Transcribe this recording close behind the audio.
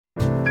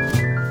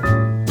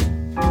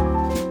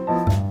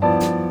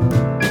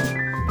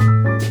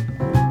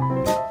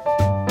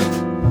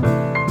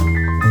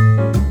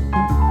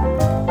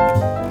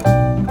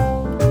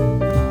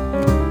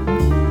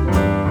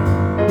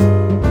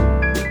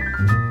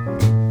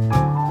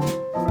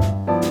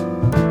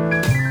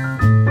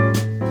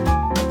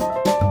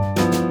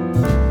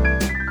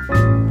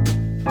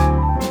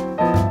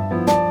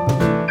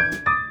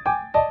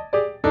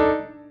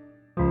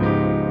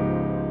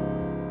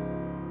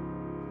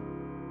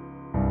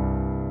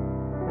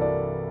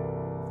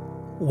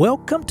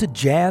Welcome to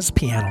Jazz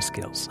Piano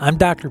Skills. I'm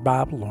Dr.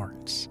 Bob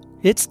Lawrence.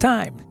 It's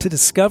time to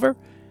discover,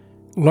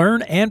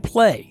 learn, and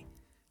play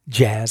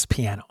jazz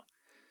piano.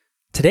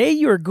 Today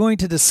you are going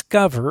to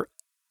discover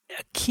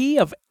a key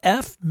of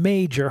F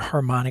major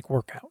harmonic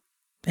workout,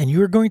 and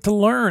you are going to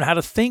learn how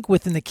to think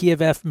within the key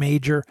of F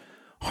major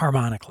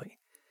harmonically.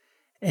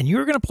 And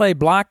you're going to play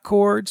block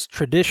chords,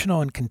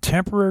 traditional and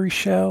contemporary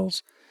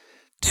shells,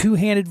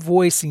 two-handed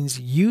voicings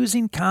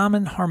using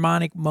common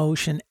harmonic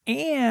motion,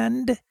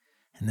 and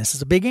this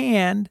is a big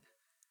and,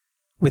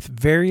 with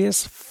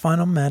various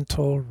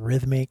fundamental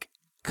rhythmic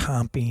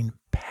comping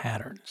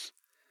patterns.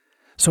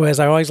 So as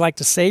I always like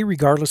to say,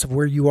 regardless of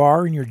where you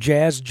are in your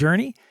jazz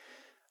journey,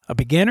 a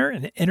beginner,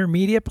 an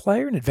intermediate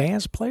player, an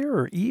advanced player,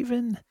 or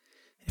even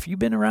if you've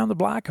been around the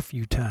block a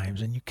few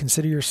times and you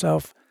consider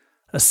yourself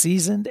a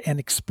seasoned and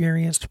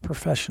experienced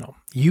professional,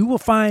 you will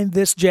find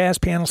this Jazz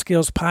Piano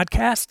Skills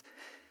podcast,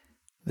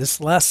 this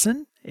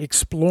lesson,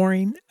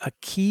 exploring a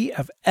key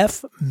of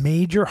F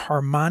major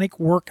harmonic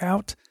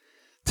workout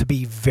to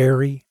be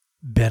very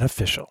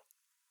beneficial.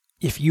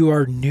 If you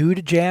are new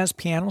to Jazz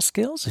Piano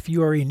Skills, if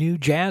you are a new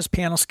Jazz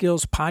Piano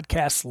Skills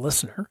podcast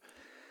listener,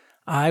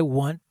 I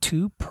want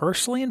to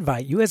personally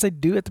invite you, as I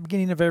do at the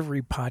beginning of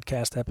every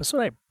podcast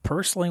episode, I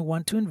personally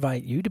want to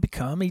invite you to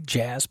become a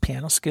Jazz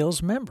Piano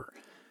Skills member.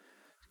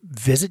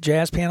 Visit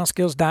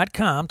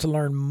jazzpianoskills.com to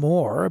learn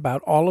more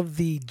about all of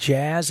the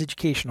jazz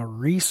educational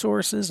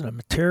resources and the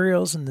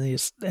materials and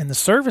the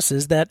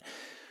services that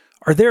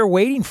are there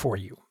waiting for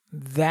you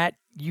that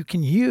you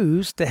can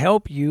use to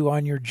help you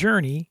on your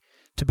journey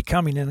to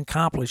becoming an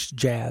accomplished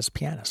jazz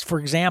pianist. For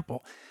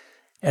example,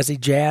 as a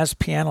Jazz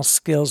Piano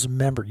Skills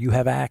member, you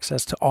have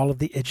access to all of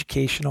the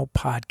educational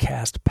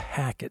podcast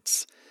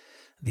packets,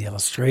 the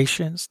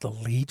illustrations, the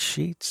lead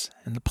sheets,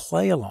 and the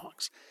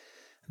play-alongs.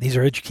 These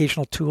are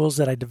educational tools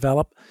that I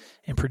develop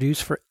and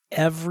produce for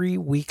every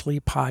weekly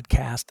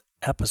podcast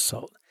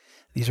episode.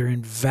 These are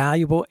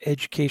invaluable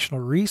educational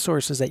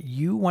resources that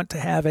you want to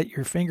have at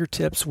your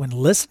fingertips when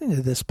listening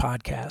to this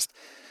podcast,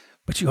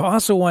 but you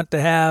also want to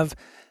have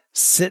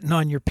sitting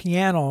on your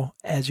piano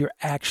as you're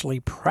actually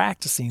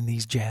practicing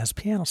these jazz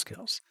piano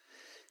skills.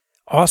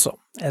 Also,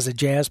 as a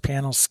Jazz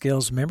Piano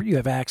Skills member, you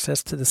have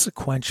access to the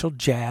Sequential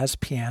Jazz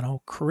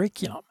Piano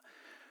Curriculum,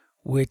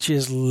 which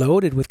is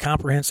loaded with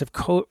comprehensive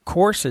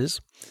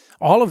courses,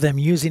 all of them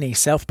using a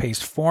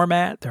self-paced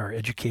format. There are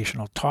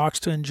educational talks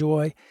to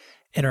enjoy,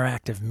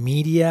 interactive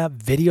media,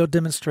 video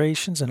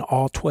demonstrations in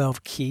all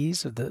 12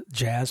 keys of the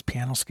jazz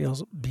piano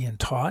skills being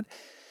taught,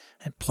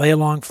 and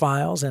play-along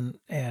files, and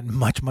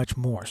much, much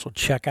more. So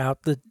check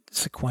out the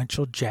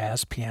Sequential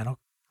Jazz Piano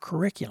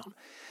Curriculum.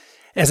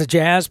 As a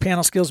Jazz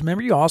Piano Skills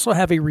member, you also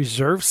have a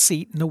reserved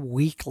seat in the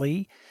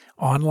weekly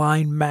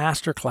online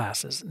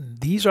masterclasses.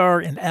 These are,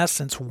 in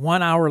essence,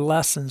 1-hour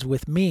lessons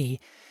with me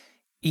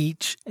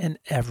each and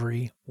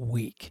every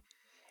week.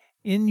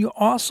 And you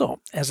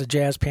also, as a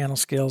Jazz Piano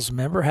Skills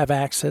member, have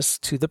access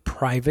to the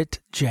private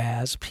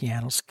Jazz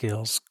Piano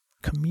Skills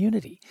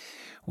community,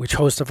 which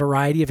hosts a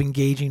variety of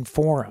engaging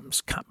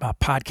forums,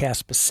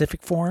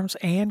 podcast-specific forums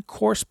and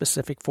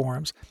course-specific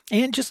forums,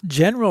 and just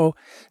general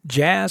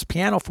jazz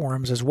piano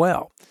forums as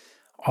well.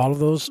 All of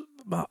those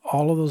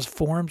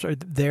forums are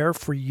there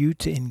for you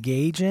to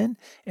engage in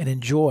and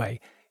enjoy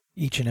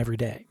each and every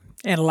day.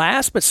 And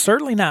last but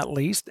certainly not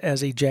least,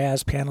 as a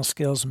Jazz Piano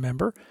Skills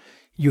member,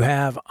 you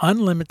have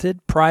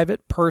unlimited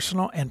private,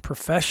 personal, and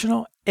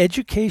professional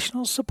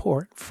educational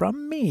support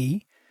from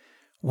me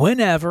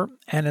whenever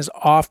and as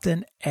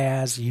often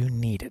as you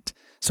need it.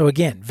 So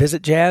again,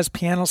 visit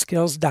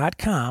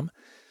jazzpianoskills.com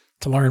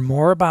to learn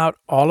more about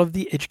all of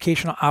the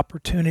educational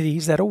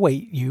opportunities that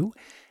await you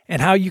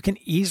and how you can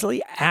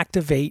easily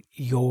activate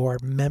your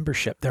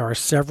membership. There are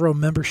several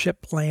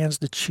membership plans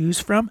to choose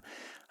from.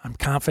 I'm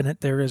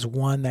confident there is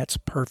one that's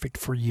perfect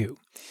for you.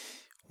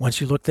 Once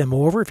you look them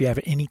over, if you have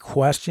any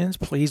questions,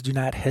 please do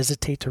not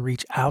hesitate to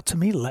reach out to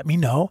me. Let me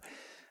know.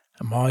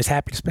 I'm always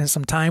happy to spend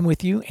some time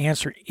with you,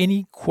 answer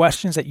any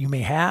questions that you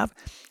may have,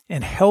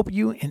 and help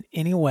you in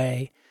any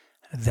way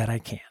that I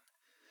can.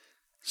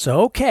 So,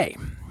 okay.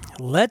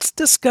 Let's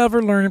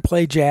discover, learn, and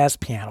play jazz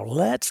piano.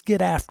 Let's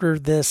get after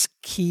this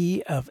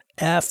key of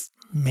F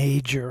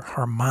major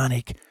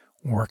harmonic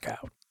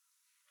workout.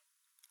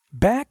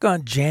 Back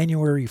on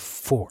January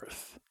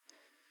 4th,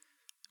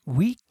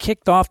 we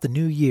kicked off the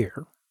new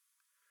year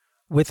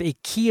with a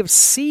key of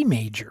C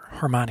major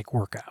harmonic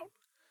workout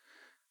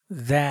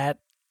that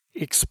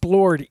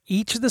explored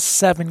each of the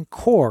 7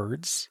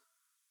 chords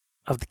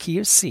of the key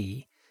of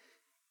C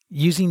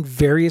using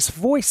various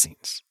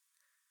voicings.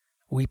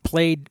 We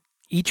played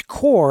each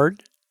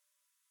chord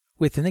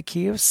within the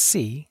key of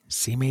C,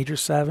 C major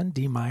 7,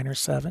 D minor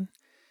 7,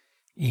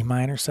 E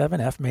minor 7,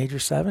 F major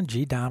 7,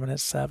 G dominant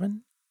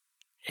 7,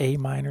 A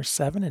minor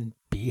 7, and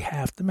B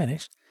half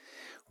diminished.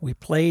 We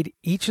played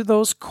each of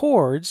those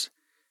chords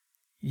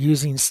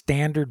using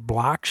standard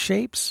block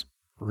shapes,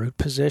 root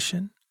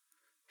position,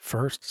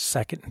 first,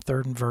 second, and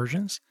third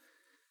inversions.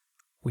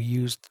 We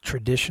used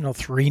traditional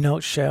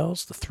 3-note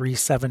shells, the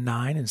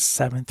 3-7-9 and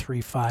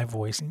 7-3-5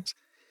 voicings.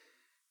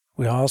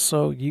 We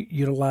also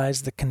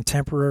utilize the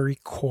contemporary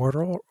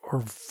quartal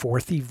or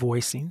fourthy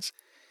voicings.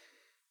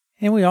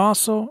 And we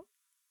also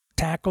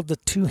tackled the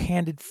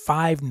two-handed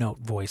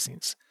 5-note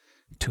voicings,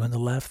 2 in the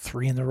left,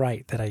 3 in the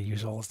right, that I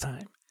use all the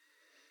time.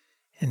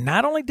 And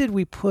not only did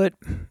we put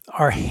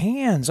our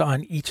hands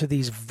on each of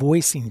these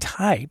voicing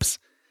types,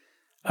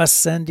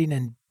 ascending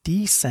and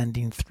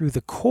descending through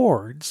the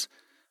chords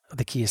of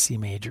the key of C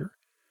major,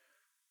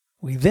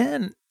 we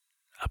then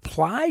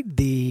applied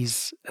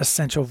these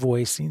essential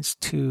voicings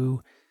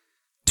to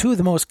 2 of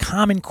the most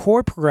common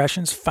chord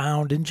progressions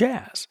found in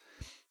jazz,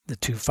 the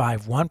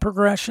 2-5-1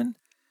 progression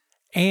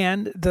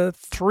and the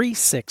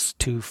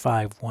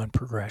 3-6-2-5-1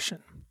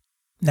 progression.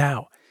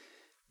 Now,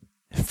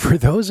 for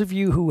those of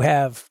you who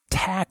have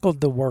tackled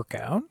the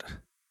workout,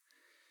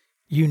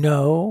 you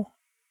know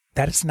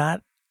that it's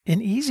not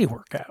an easy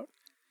workout.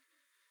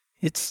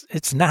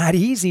 It's not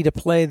easy to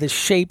play the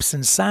shapes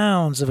and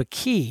sounds of a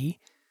key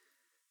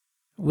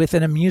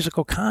within a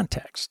musical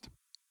context.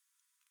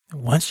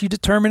 Once you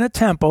determine a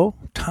tempo,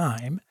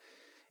 time,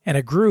 and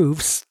a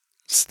groove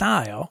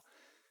style,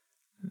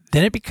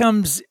 then it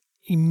becomes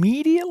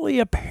immediately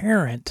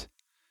apparent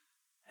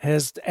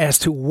as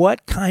to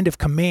what kind of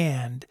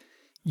command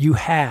you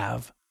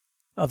have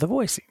of the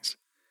voicings.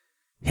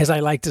 As I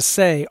like to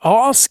say,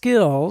 all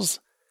skills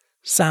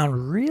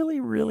sound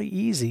really, really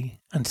easy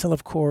until,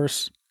 of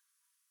course,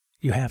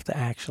 you have to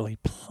actually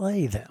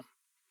play them.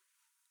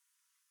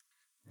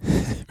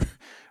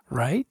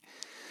 Right?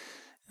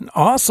 And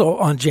also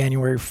on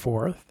January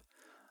 4th,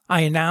 I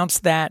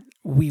announced that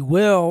we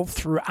will,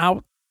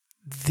 throughout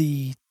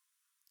the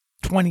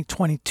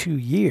 2022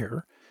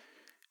 year,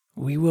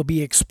 we will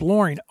be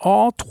exploring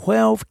all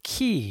 12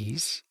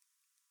 keys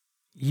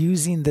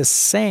using the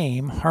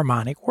same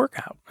harmonic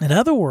workout. In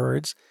other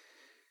words,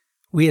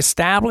 we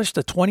established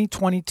a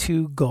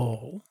 2022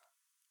 goal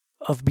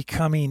of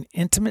becoming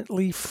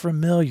intimately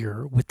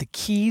familiar with the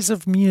keys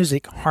of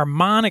music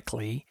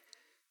harmonically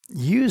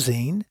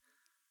using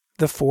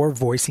the 4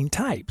 voicing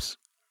types: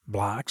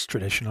 blocks,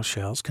 traditional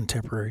shells,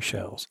 contemporary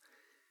shells,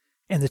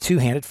 and the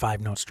two-handed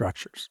 5-note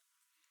structures.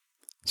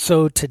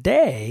 So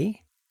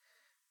today,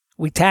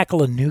 we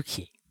tackle a new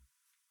key,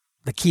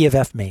 the key of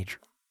F major.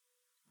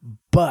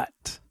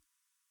 But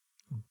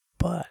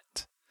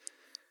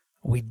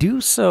we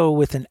do so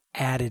with an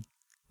added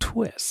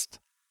twist.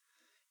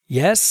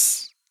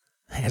 Yes,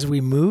 as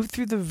we move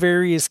through the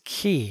various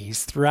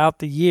keys throughout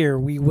the year,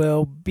 we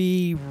will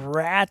be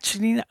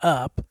ratcheting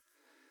up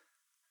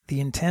the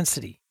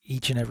intensity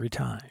each and every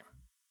time.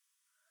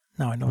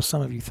 Now, I know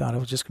some of you thought it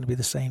was just going to be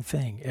the same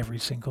thing.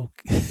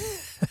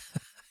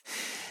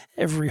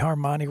 Every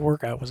harmonic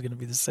workout was going to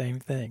be the same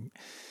thing.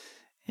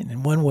 And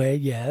in one way,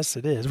 yes,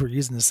 it is. We're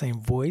using the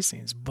same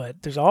voicings,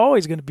 but there's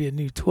always going to be a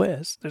new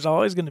twist. There's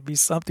always going to be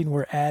something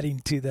we're adding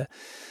to the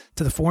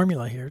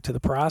formula here, to the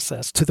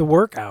process, to the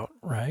workout,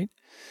 right?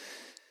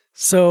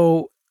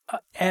 So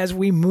as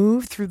we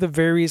move through the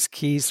various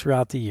keys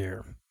throughout the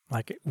year,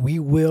 like, we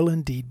will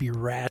indeed be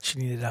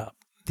ratcheting it up,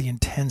 the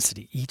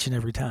intensity each and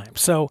every time.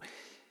 So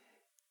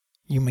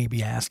you may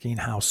be asking,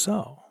 how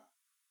so?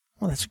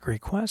 Well, that's a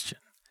great question.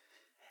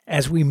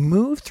 As we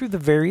move through the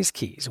various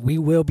keys, we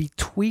will be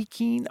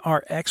tweaking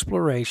our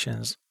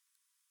explorations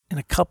in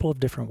a couple of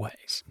different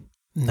ways.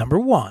 Number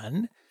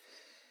one,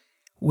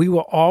 we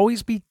will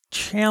always be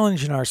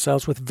challenging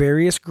ourselves with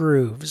various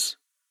grooves,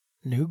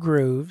 new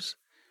grooves,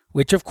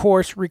 which of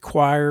course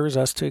requires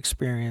us to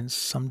experience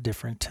some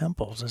different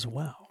tempos as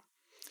well.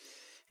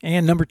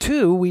 And number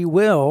two, we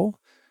will,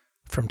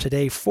 from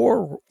today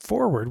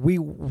forward, we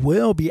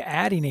will be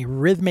adding a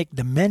rhythmic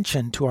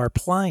dimension to our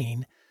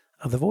playing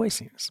of the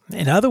voicings.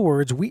 In other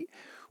words,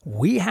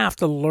 we have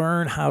to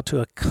learn how to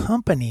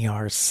accompany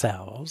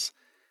ourselves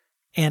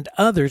and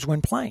others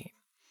when playing.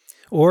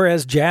 Or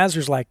as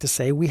jazzers like to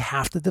say, we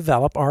have to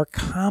develop our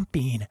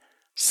comping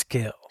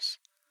skills.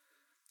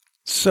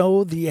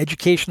 So the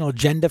educational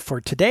agenda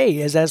for today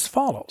is as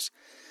follows.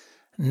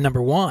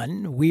 Number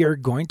one, we are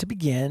going to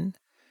begin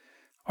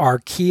our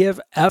key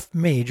of F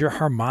major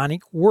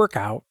harmonic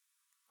workout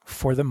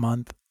for the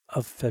month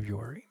of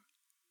February.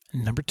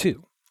 Number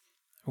two,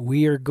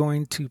 we are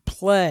going to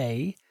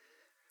play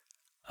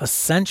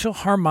essential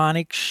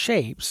harmonic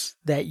shapes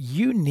that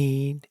you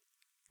need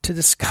to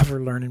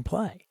discover, learn, and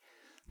play.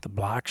 The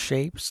block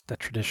shapes, the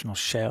traditional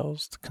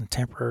shells, the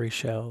contemporary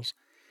shells,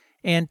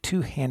 and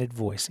two-handed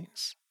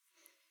voicings.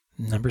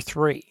 Number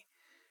three,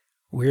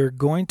 we're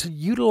going to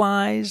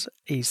utilize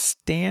a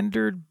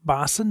standard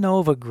bossa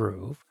nova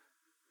groove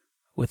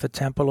with a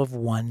tempo of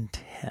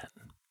 110.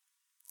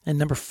 And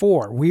number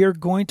four, we are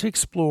going to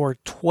explore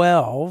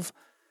 12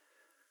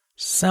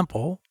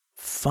 simple,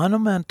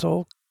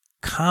 fundamental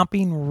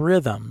comping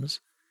rhythms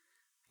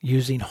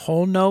using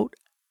whole notes,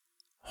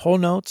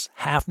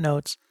 half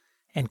notes,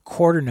 and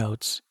quarter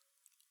notes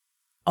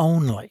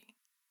only.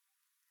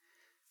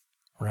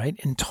 Right?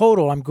 In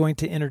total, I'm going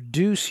to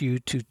introduce you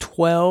to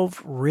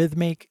 12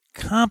 rhythmic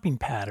comping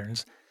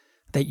patterns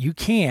that you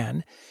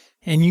can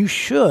and you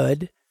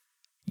should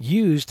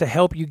use to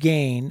help you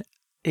gain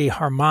a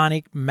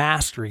harmonic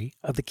mastery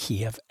of the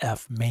key of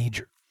F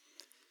major.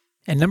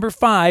 And number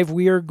 5,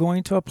 we are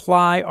going to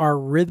apply our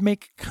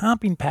rhythmic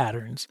comping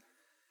patterns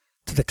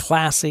to the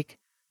classic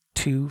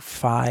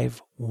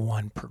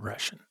 2-5-1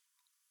 progression.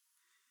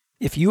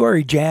 If you are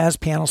a Jazz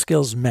Piano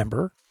Skills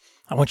member,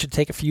 I want you to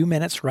take a few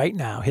minutes right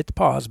now, hit the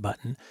pause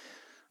button.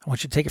 I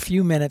want you to take a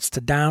few minutes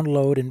to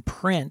download and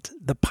print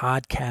the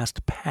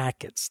podcast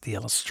packets, the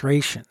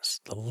illustrations,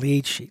 the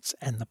lead sheets,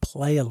 and the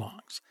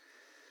play-alongs.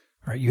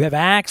 All right, you have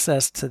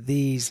access to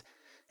these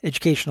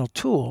educational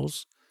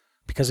tools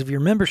because of your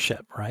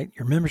membership, right?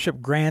 Your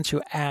membership grants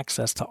you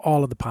access to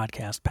all of the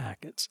podcast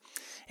packets.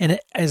 And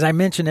as I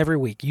mention every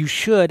week, you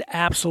should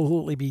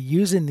absolutely be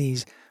using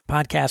these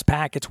podcast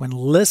packets when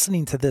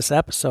listening to this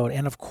episode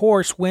and, of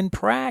course, when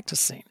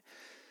practicing.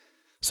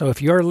 So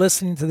if you're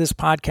listening to this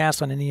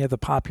podcast on any of the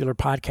popular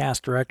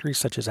podcast directories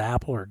such as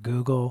Apple or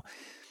Google,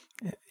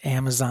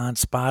 Amazon,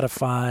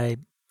 Spotify,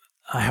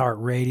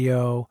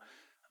 iHeartRadio,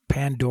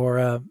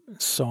 Pandora,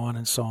 so on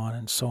and so on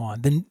and so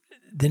on, then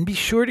be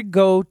sure to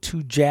go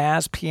to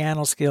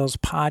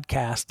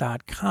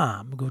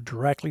jazzpianoskillspodcast.com. Go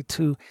directly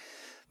to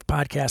the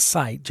podcast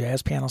site,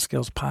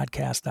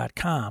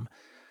 jazzpianoskillspodcast.com,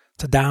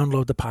 to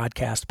download the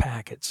podcast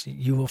packets.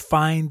 You will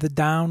find the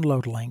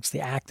download links,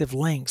 the active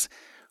links,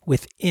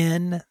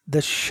 within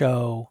the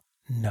show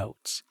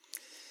notes.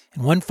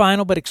 And one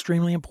final but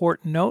extremely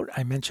important note,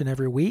 I mention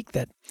every week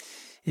that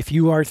if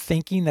you are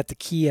thinking that the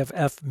key of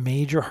F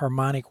major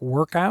harmonic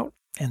workout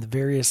and the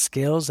various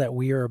skills that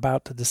we are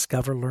about to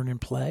discover, learn, and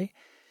play,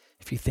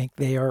 if you think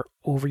they are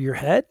over your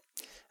head,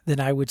 then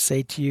I would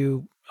say to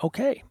you,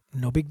 okay,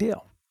 no big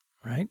deal,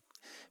 right?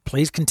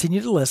 Please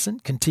continue to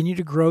listen, continue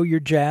to grow your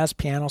jazz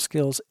piano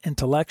skills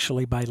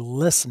intellectually by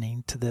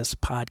listening to this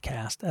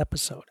podcast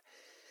episode.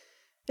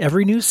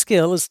 Every new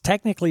skill is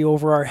technically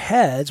over our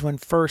heads when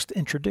first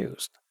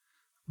introduced,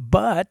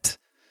 but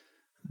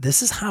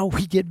this is how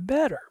we get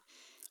better,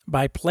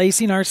 by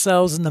placing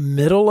ourselves in the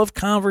middle of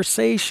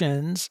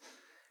conversations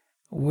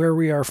where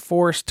we are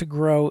forced to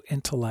grow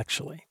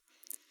intellectually.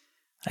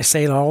 I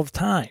say it all the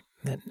time.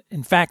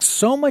 In fact,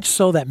 so much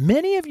so that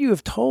many of you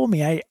have told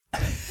me I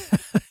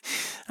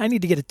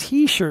need to get a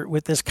t-shirt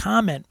with this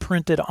comment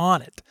printed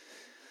on it,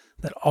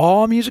 that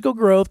all musical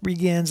growth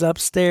begins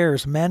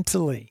upstairs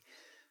mentally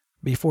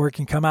before it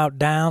can come out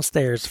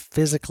downstairs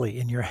physically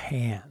in your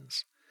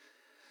hands.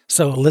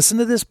 So listen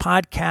to this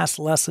podcast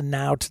lesson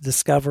now to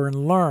discover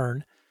and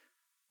learn.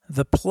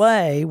 The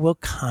play will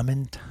come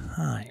in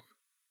time.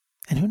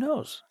 And who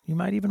knows, you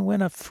might even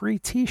win a free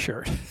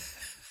t-shirt.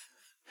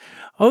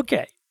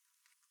 Okay,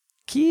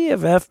 key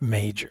of F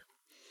major.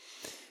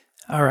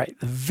 All right,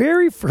 the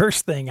very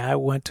first thing I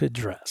want to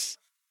address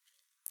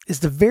is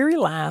the very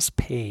last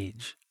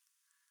page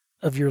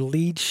of your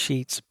lead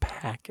sheets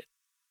packet.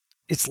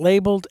 It's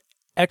labeled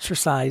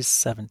Exercise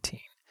 17.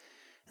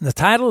 And the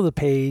title of the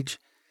page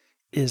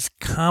is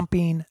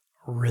Comping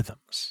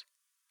Rhythms.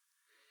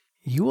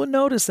 You will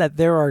notice that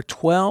there are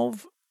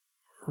 12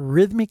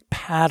 rhythmic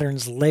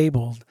patterns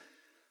labeled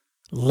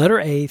letter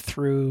A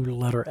through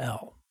letter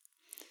L.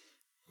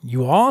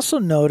 You also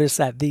notice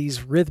that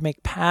these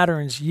rhythmic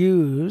patterns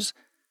use,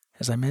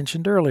 as I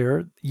mentioned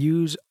earlier,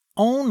 use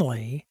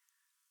only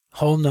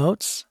whole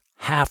notes,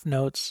 half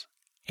notes,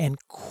 and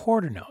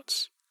quarter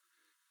notes.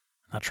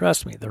 Now,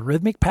 trust me, the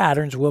rhythmic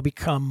patterns will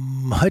become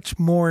much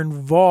more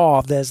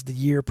involved as the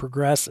year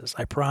progresses,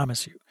 I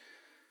promise you.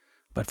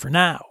 But for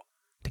now,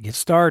 to get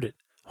started,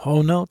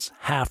 whole notes,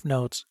 half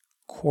notes,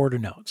 quarter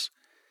notes.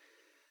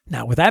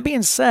 Now, with that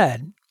being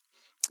said,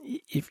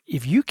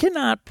 if you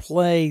cannot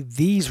play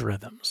these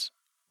rhythms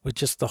with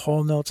just the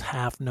whole notes,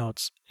 half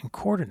notes, and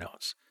quarter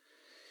notes,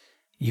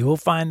 you will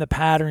find the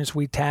patterns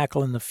we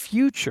tackle in the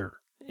future,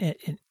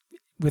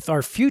 with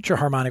our future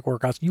harmonic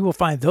workouts, you will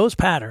find those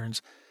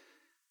patterns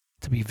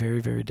to be very,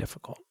 very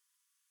difficult.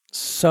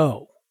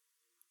 So,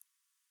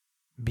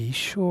 be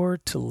sure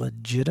to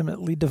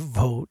legitimately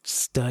devote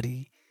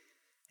study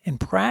and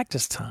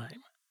practice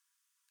time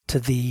to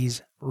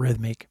these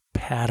rhythmic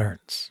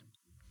patterns.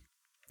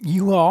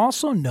 You will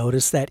also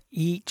notice that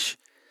each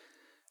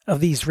of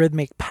these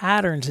rhythmic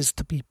patterns is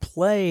to be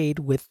played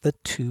with the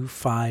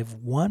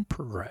 2-5-1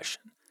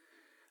 progression,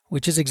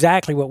 which is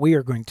exactly what we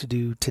are going to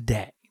do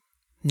today.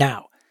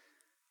 Now,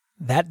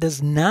 that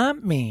does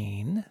not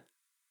mean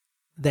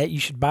that you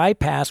should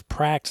bypass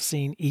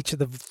practicing each of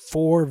the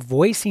 4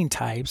 voicing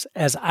types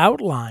as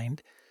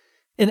outlined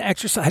in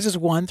exercises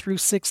 1 through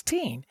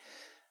 16,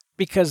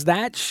 because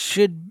that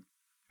should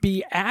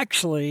be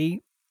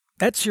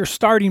that's your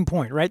starting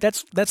point, right?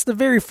 That's the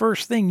very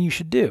first thing you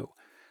should do.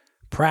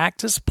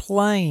 Practice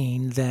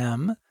playing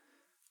them,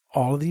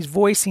 all of these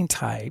voicing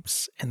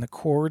types and the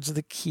chords of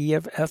the key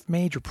of F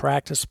major.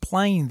 Practice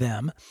playing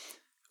them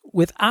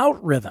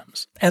without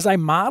rhythms, as I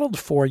modeled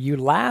for you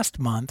last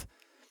month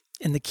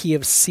in the key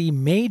of C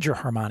major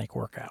harmonic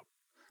workout.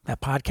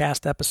 That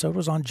podcast episode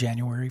was on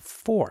January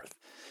 4th.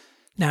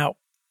 Now,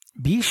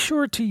 be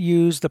sure to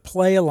use the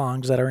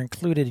play-alongs that are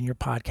included in your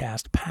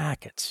podcast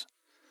packets.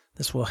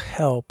 This will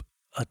help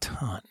a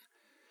ton.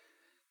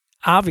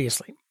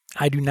 Obviously,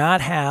 I do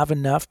not have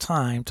enough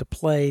time to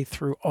play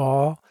through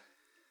all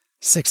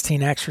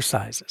 16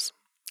 exercises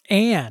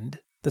and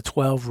the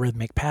 12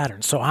 rhythmic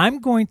patterns. So I'm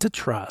going to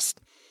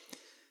trust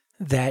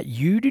that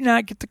you do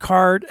not get the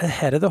cart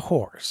ahead of the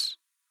horse,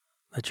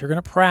 that you're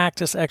going to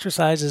practice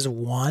exercises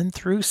 1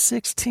 through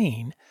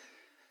 16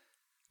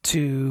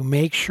 to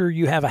make sure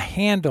you have a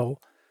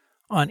handle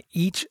on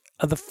each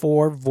of the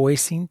 4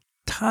 voicing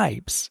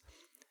types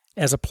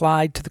as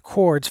applied to the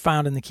chords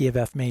found in the key of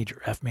F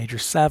major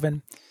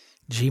 7,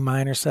 G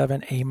minor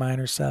 7, A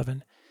minor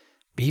 7,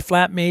 B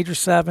flat major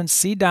 7,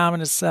 C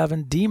dominant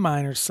 7, D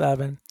minor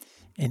 7,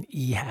 and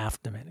E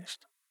half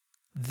diminished.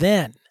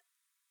 Then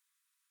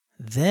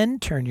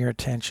turn your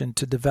attention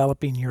to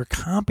developing your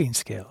comping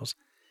skills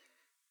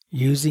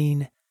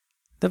using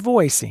the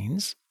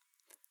voicings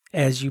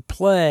as you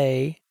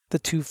play the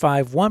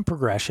 2-5-1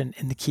 progression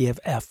in the key of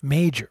F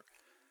major,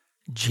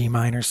 G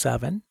minor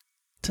 7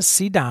 to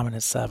C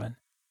dominant 7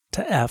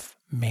 to F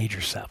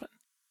major 7.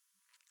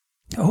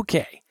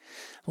 Okay,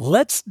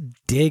 let's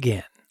dig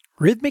in.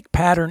 Rhythmic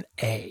pattern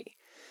A.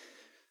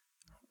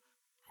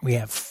 We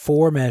have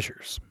 4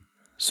 measures.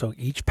 So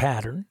each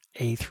pattern,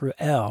 A through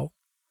L,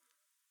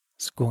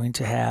 is going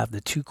to have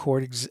the 2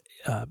 chord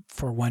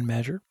for 1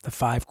 measure, the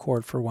 5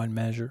 chord for 1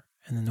 measure,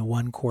 and then the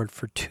 1 chord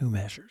for 2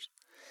 measures.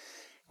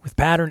 With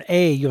pattern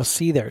A, you'll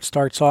see there, it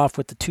starts off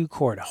with the 2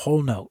 chord, a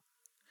whole note.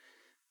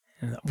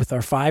 And with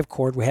our 5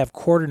 chord, we have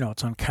quarter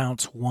notes on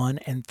counts 1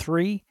 and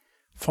 3,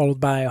 followed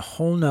by a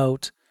whole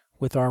note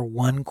with our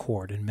 1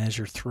 chord in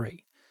measure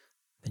 3.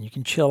 Then you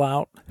can chill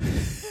out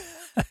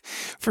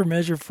for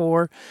measure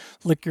 4,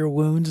 lick your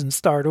wounds, and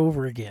start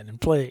over again and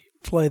play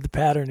the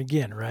pattern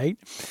again, right?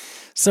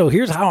 So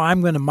here's how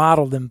I'm going to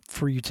model them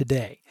for you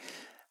today.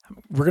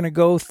 We're going to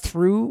go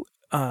through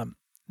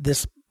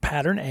this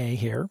pattern A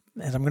here,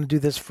 and I'm going to do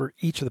this for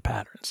each of the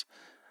patterns.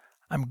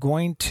 I'm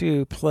going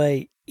to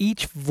play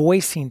each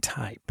voicing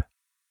type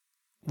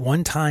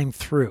one time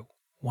through.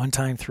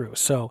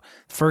 So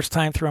first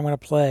time through, I'm going to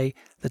play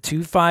the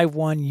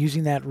 2-5-1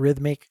 using that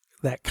rhythmic,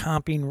 that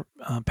comping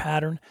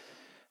pattern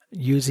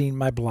using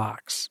my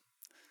blocks.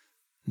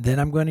 Then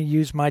I'm going to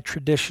use my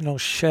traditional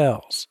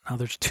shells. Now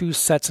there's 2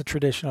 sets of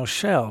traditional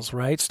shells,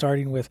 right?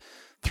 Starting with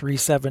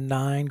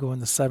 3-7-9, going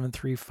to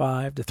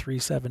 7-3-5 to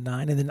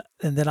 3-7-9,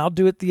 and then I'll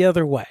do it the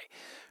other way,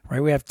 right?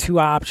 We have 2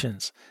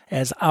 options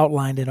as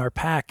outlined in our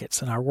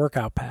packets, in our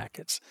workout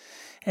packets.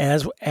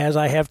 As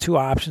I have 2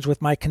 options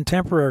with my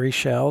contemporary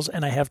shells,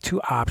 and I have 2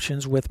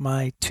 options with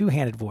my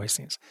 2-handed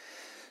voicings.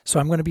 So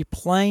I'm going to be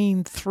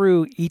playing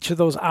through each of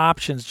those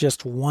options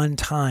just one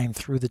time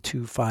through the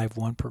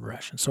 2-5-1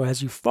 progression. So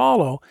as you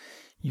follow,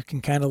 you can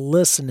kind of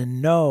listen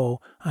and know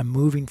I'm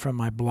moving from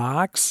my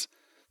blocks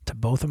to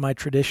both of my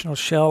traditional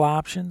shell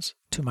options,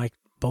 to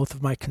both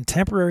of my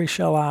contemporary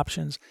shell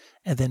options,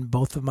 and then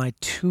both of my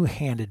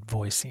 2-handed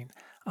voicing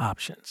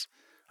options.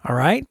 All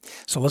right,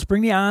 so let's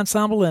bring the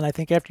ensemble in. I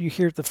think after you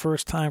hear it the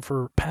first time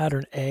for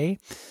pattern A,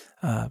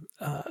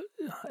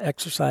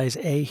 exercise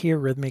A here,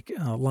 rhythmic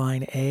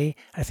line A,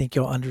 I think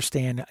you'll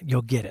understand,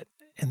 you'll get it.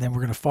 And then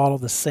we're going to follow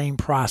the same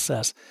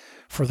process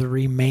for the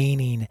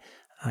remaining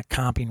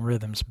comping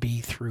rhythms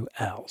B through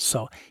L.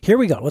 So here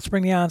we go. Let's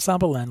bring the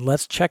ensemble in.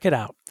 Let's check it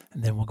out,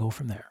 and then we'll go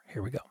from there.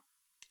 Here we go.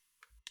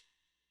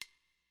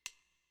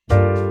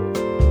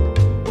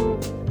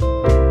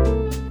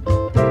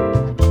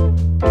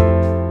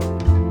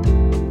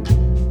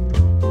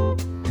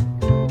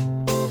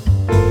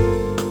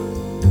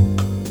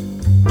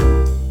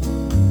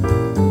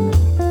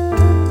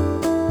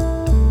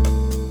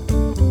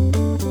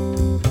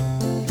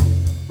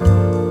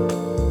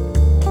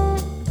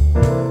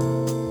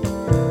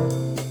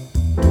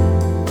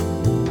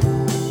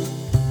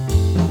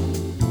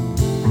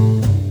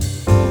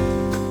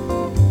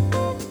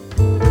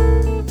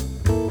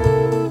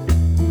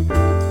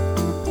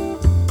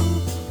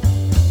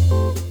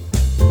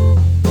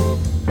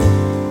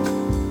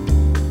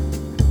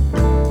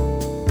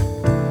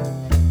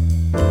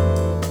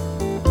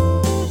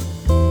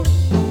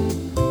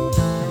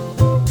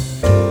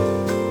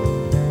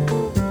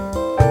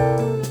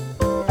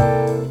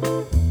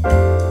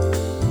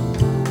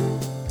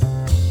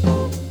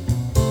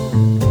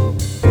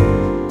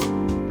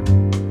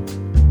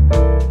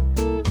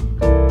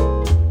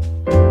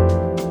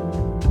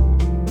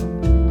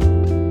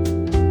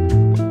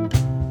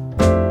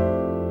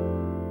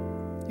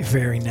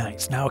 Very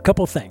nice. Now, a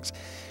couple things.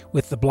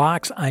 With the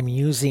blocks I'm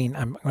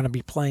going to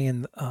be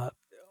playing,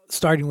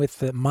 starting with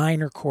the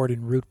minor chord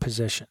in root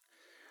position,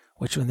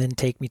 which will then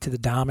take me to the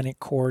dominant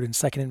chord in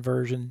second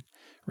inversion,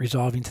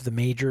 resolving to the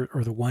major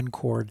or the 1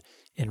 chord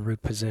in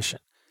root position.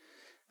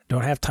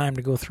 Don't have time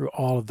to go through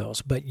all of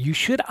those, but you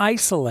should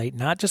isolate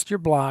not just your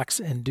blocks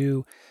and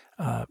do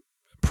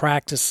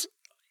practice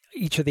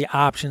each of the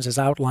options as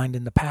outlined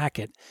in the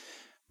packet,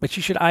 but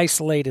you should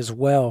isolate as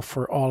well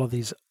for all of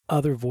these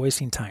other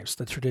voicing types,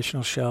 the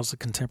traditional shells, the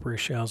contemporary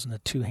shells, and the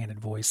 2-handed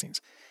voicings.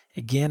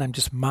 Again, I'm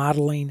just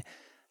modeling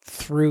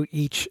through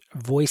each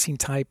voicing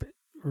type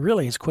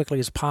really as quickly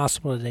as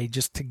possible today,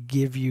 just to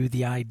give you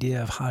the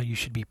idea of how you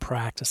should be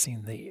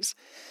practicing these.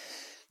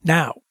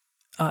 Now,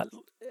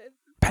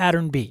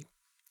 pattern B.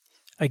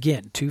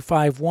 Again,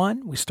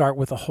 2-5-1. We start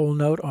with a whole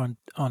note on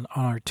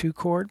our 2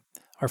 chord.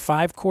 Our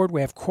 5 chord,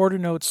 we have quarter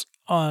notes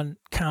on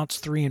counts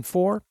 3 and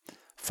 4,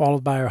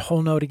 followed by our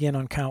whole note again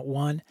on count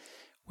 1,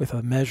 with a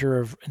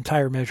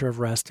entire measure of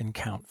rest in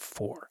count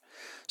 4.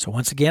 So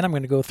once again, I'm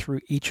going to go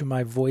through each of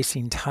my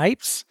voicing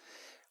types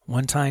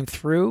one time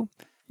through,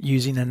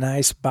 using a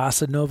nice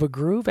bossa nova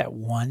groove at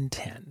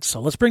 110. So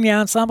let's bring the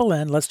ensemble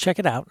in, let's check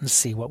it out and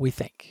see what we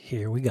think.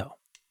 Here we go.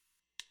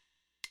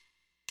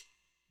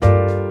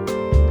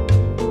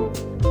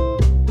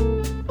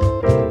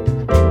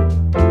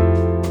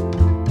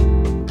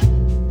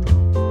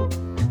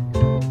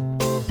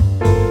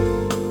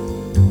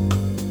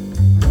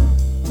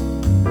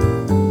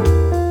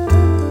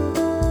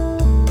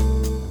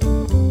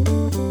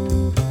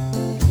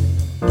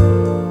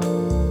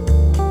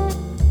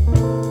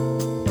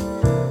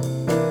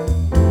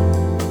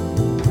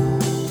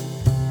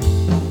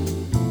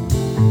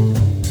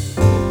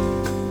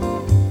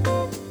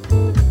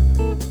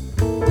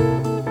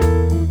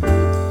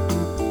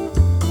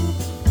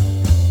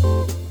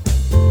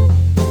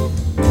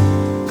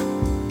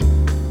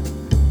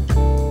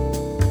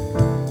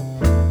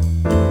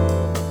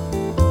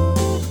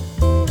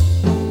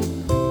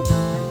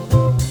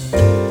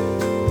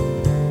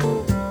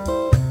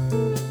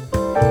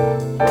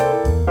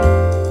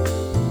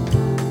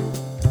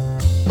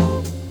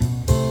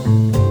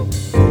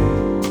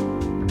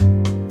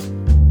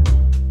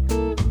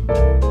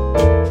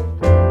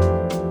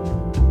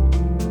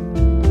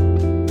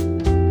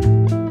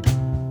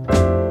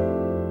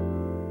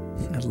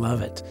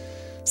 Love it.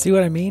 See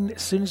what I mean?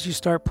 As soon as you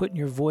start putting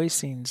your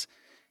voicings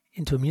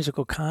into a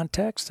musical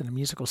context and a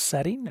musical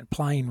setting,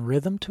 applying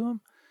rhythm to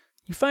them,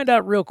 you find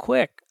out really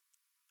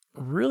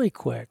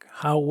quick,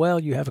 how well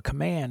you have a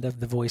command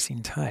of the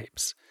voicing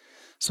types.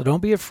 So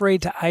don't be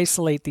afraid to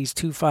isolate these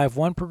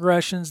 2-5-1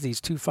 progressions, these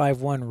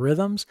 2-5-1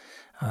 rhythms,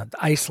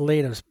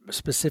 isolate a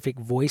specific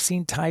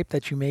voicing type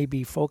that you may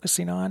be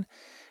focusing on,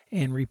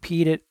 and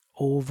repeat it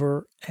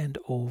over and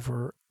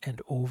over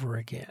and over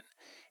again.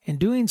 In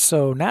doing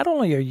so, not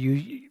only are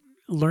you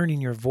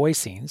learning your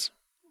voicings,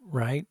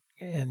 right,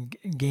 and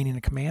gaining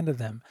a command of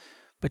them,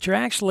 but you're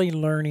actually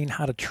learning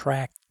how to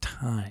track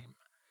time,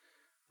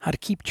 how to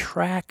keep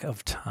track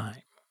of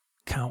time.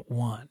 Count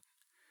 1,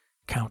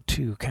 count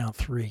 2, count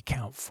 3,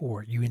 count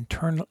 4. You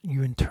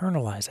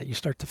internalize that. You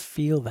start to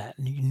feel that,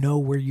 and you know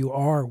where you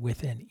are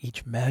within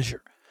each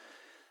measure.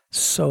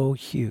 So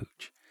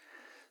huge.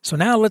 So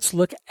now let's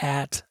look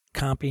at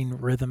comping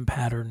rhythm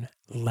pattern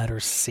letter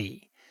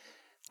C.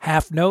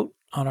 Half note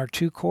on our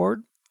 2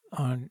 chord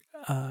on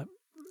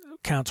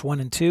counts 1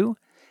 and 2,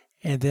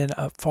 and then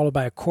followed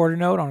by a quarter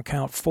note on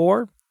count 4.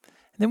 And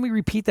then we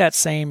repeat that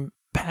same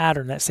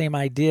pattern, that same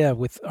idea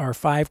with our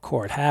 5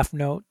 chord, half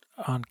note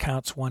on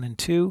counts 1 and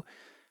 2,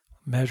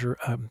 measure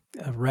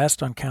a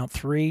rest on count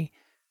 3,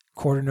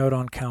 quarter note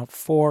on count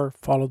 4,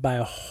 followed by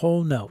a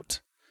whole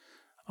note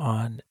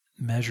on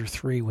measure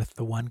 3 with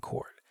the 1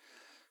 chord.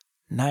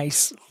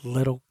 Nice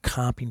little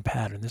comping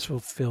pattern. This will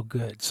feel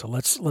good. So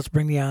let's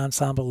bring the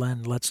ensemble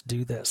in. Let's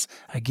do this.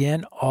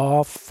 Again,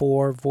 all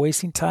 4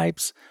 voicing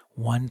types,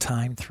 one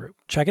time through.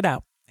 Check it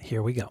out.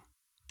 Here we go.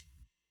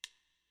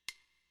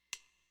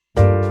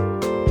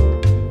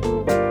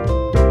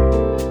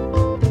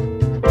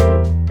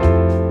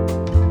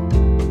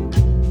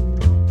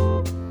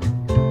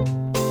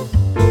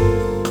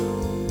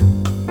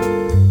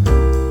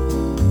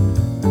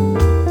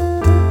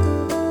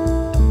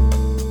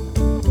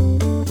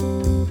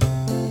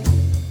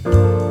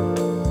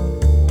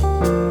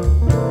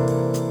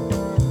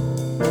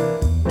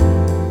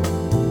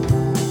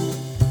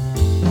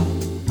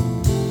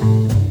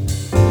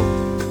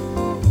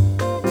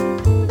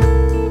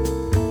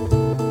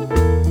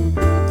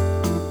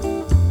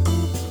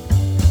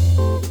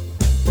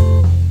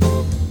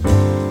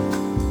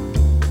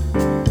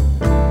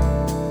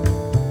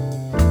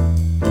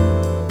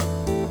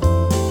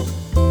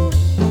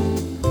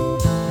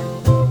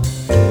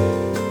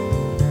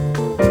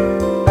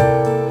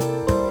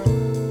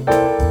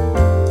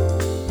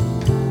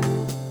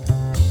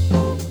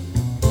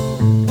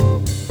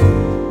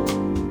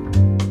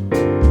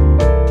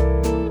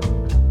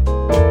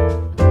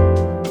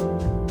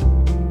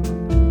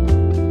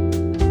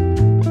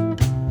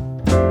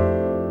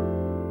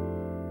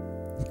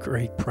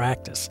 Great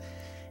practice.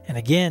 And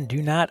again,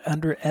 do not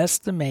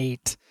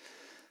underestimate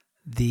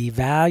the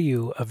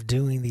value of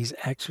doing these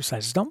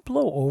exercises. Don't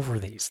blow over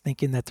these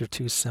thinking that they're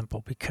too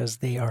simple, because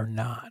they are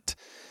not.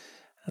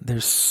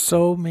 There's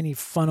so many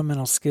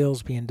fundamental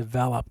skills being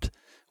developed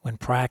when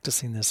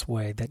practicing this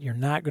way that you're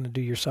not going to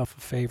do yourself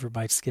a favor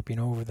by skipping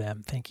over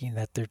them, thinking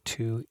that they're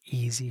too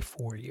easy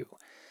for you.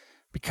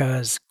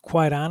 Because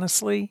quite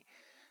honestly,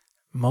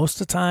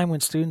 most of the time when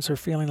students are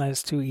feeling like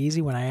it's too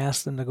easy, when I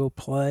ask them to go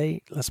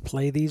let's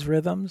play these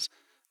rhythms,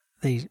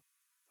 they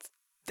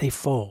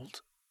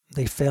fold.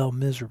 They fail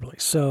miserably.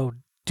 So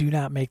do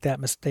not make that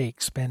mistake.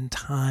 Spend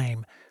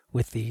time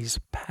with these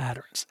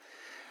patterns.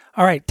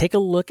 All right, take a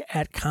look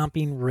at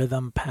comping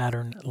rhythm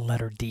pattern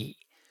letter D.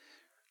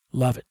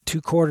 Love it.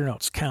 2 quarter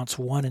notes, counts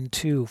 1 and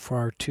 2 for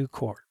our 2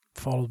 chord,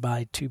 followed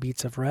by 2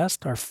 beats of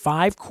rest. Our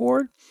 5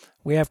 chord,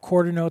 we have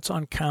quarter notes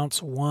on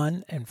counts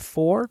 1 and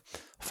 4,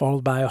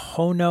 followed by a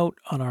whole note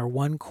on our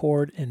 1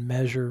 chord in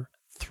measure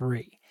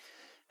 3.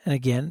 And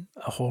again,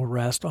 a whole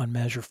rest on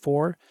measure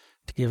 4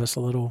 to give us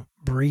a little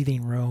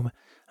breathing room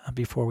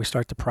before we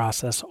start the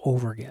process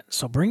over again.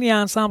 So bring the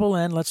ensemble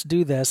in. Let's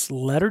do this.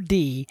 Letter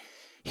D.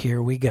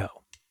 Here we go.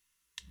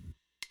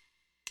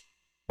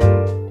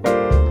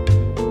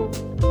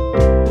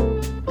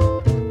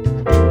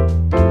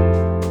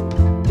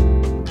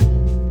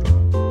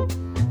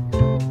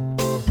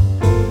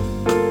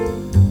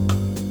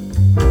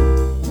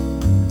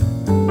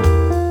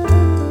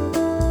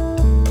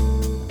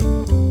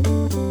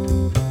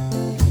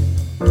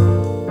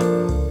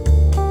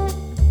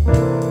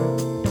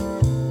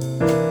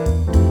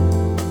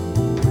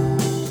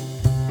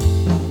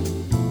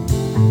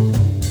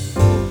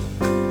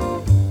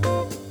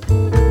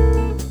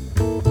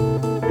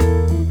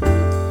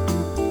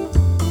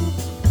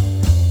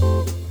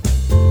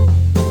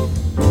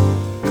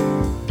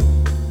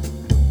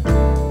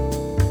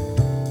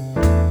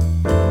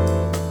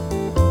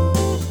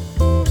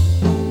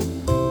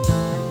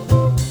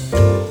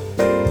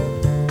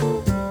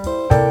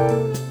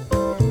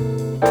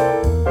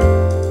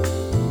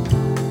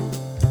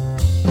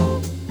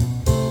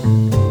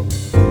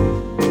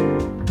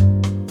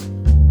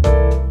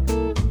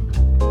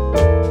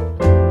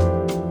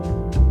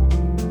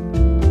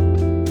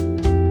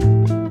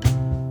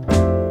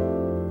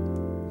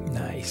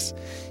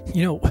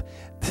 You know,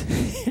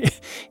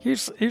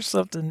 here's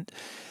something.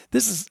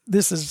 This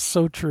is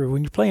so true.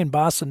 When you're playing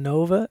bossa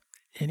nova,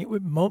 and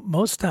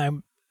most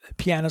time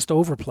pianists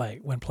overplay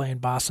when playing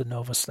bossa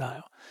nova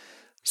style.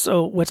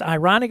 So what's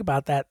ironic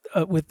about that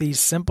with these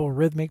simple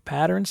rhythmic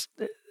patterns,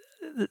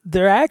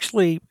 they're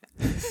actually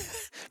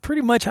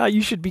pretty much how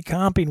you should be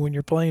comping when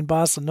you're playing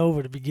bossa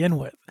nova to begin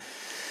with.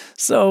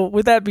 So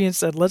with that being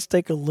said, let's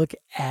take a look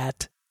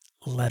at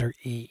letter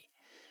E.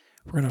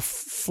 We're going to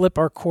flip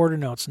our quarter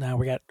notes now.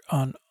 We got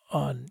on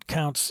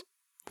counts,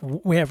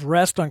 we have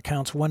rest on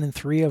counts 1 and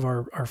 3 of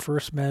our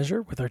first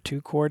measure with our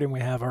 2 chord, and we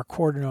have our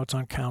quarter notes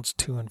on counts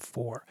 2 and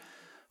 4,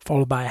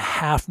 followed by a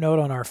half note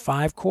on our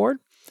 5 chord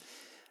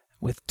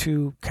with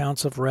 2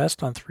 counts of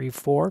rest on 3,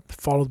 4,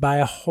 followed by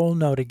a whole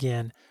note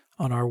again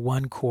on our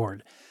 1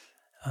 chord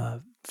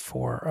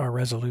for our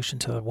resolution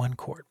to the 1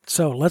 chord.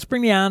 So let's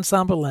bring the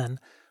ensemble in.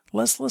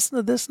 Let's listen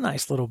to this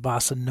nice little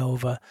bossa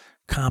nova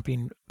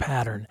comping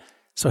pattern.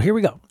 So here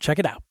we go. Check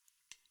it out.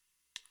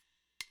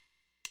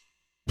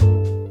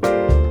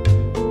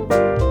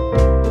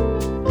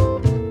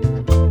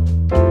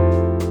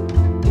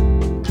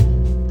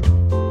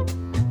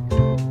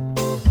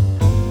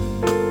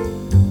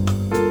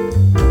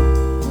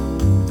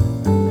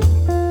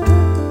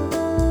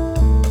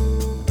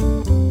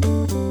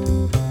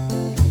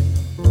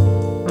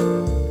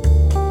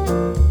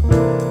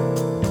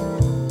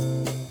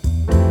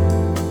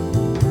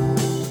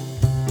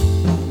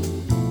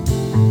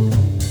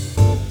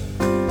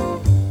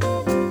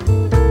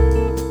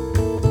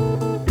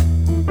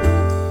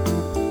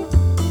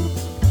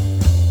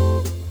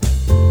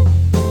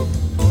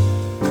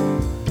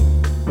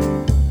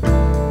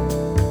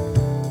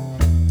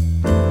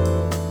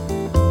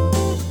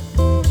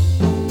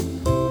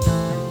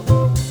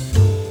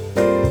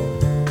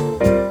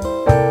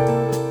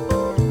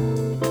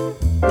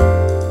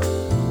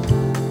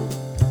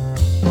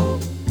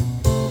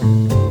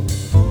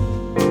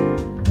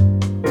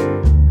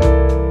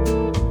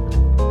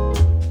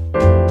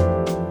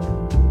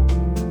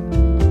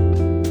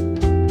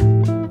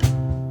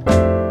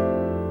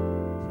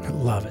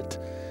 Love it.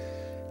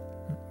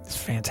 It's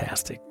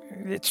fantastic.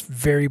 It's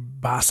very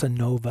bossa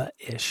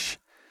nova-ish.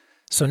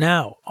 So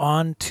now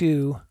on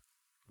to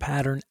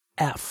pattern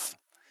F.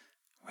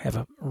 We have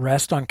a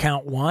rest on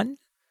count 1,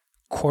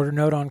 quarter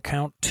note on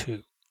count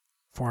 2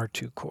 for our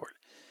 2 chord.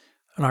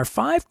 On our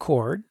 5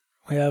 chord,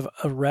 we have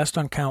a rest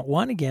on count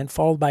 1 again,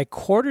 followed by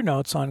quarter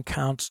notes on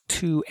counts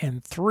 2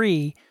 and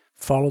 3,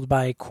 followed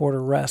by a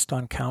quarter rest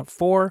on count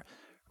 4,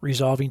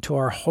 resolving to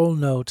our whole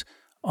note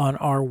on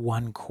our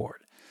 1 chord.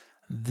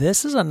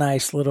 This is a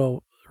nice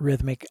little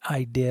rhythmic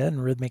idea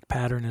and rhythmic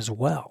pattern as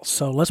well.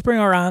 So let's bring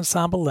our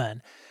ensemble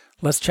in.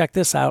 Let's check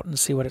this out and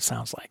see what it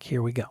sounds like.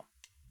 Here we go.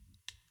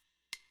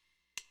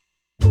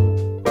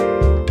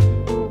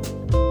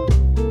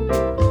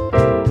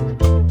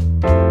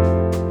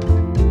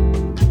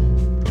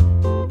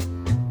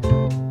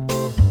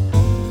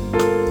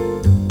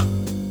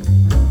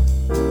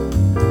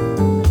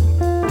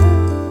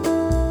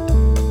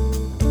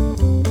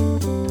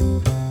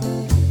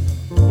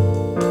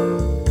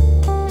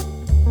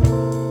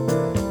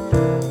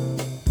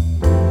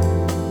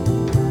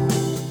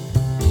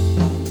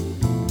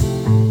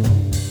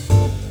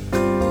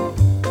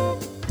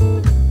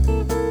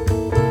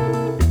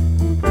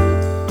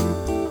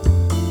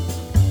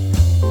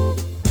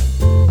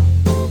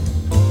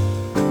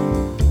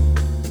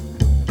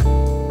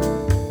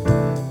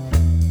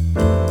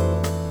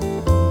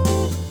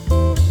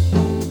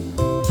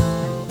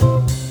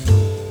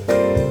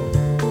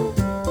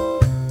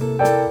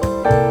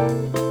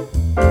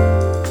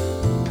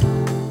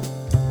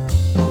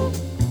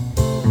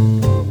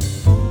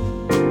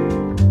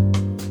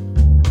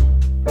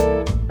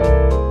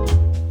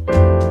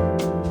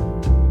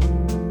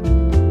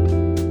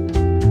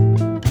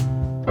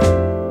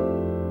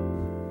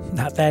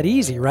 Not that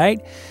easy, right?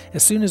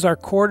 As soon as our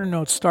quarter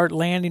notes start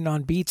landing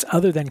on beats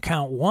other than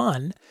count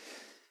 1,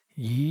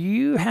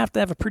 you have to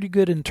have a pretty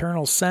good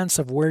internal sense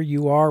of where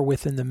you are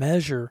within the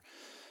measure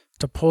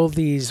to pull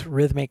these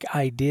rhythmic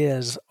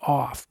ideas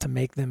off, to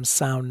make them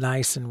sound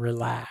nice and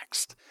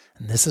relaxed.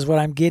 And this is what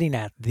I'm getting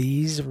at.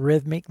 These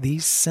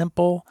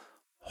simple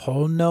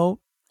whole note,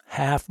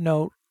 half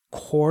note,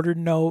 quarter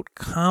note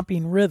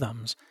comping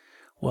rhythms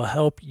will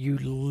help you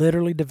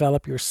literally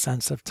develop your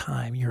sense of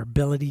time, your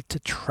ability to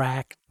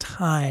track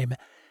time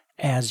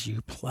as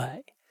you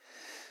play.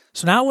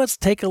 So now let's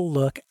take a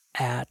look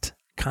at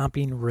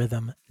comping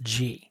rhythm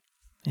G.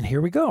 And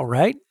here we go,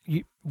 right?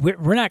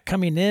 We're not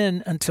coming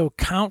in until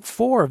count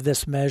 4 of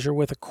this measure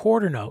with a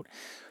quarter note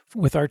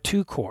with our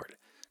 2 chord.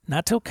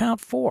 Not till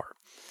count 4.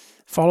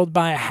 Followed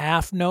by a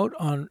half note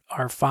on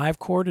our 5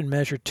 chord in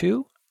measure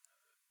 2,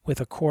 with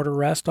a quarter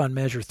rest on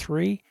measure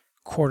 3,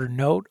 quarter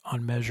note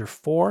on measure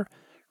 4,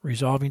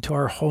 resolving to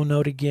our whole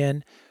note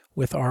again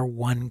with our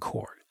 1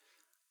 chord.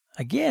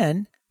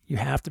 Again, you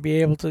have to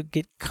be able to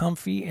get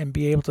comfy and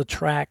be able to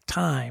track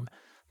time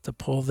to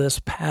pull this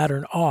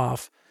pattern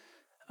off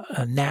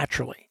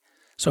naturally.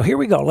 So here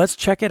we go. Let's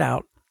check it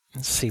out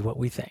and see what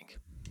we think.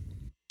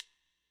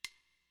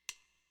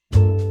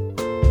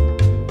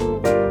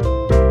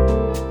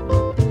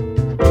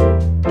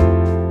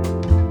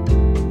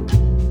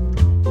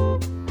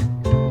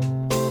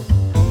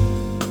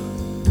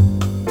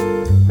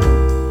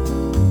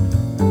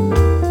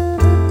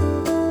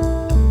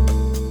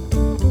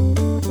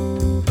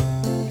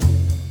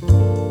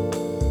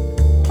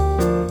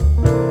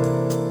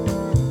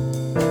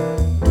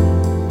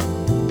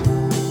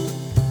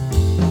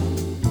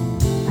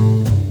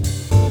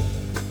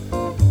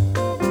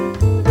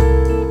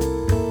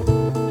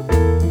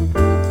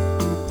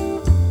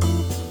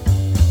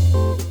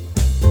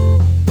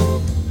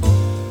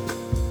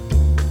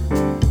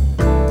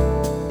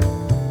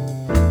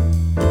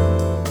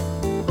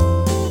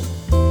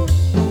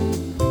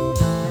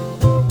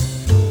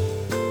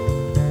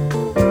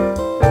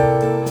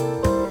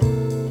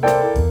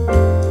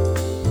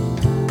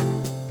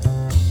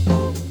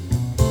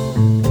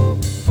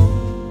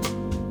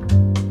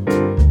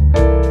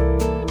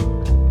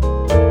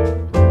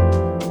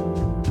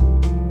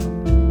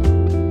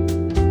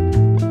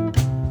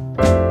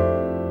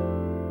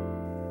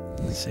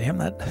 See, I'm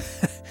not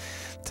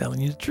telling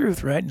you the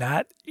truth, right?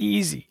 Not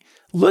easy.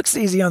 Looks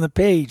easy on the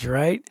page,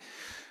 right?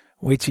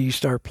 Wait till you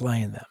start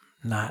playing them.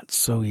 Not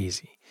so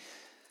easy.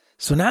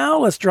 So now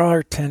let's draw our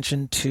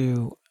attention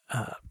to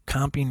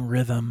comping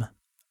rhythm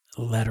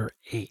letter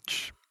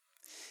H.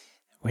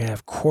 We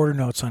have quarter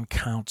notes on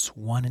counts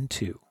 1 and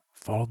 2,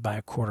 followed by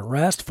a quarter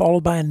rest,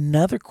 followed by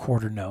another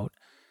quarter note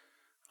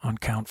on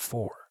count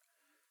 4.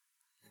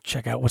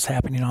 Check out what's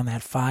happening on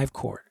that 5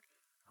 chord.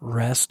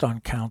 Rest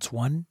on counts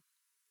 1,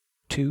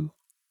 2,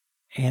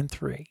 and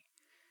 3.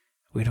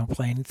 We don't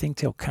play anything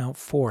till count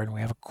 4, and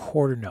we have a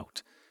quarter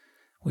note,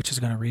 which is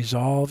going to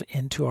resolve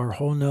into our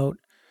whole note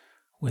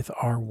with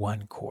our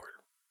 1 chord,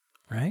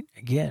 right?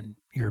 Again,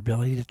 your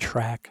ability to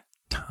track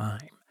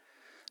time.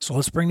 So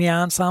let's bring the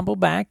ensemble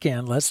back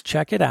in. Let's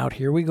check it out.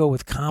 Here we go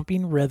with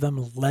comping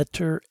rhythm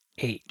letter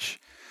H.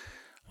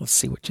 Let's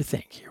see what you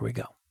think. Here we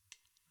go.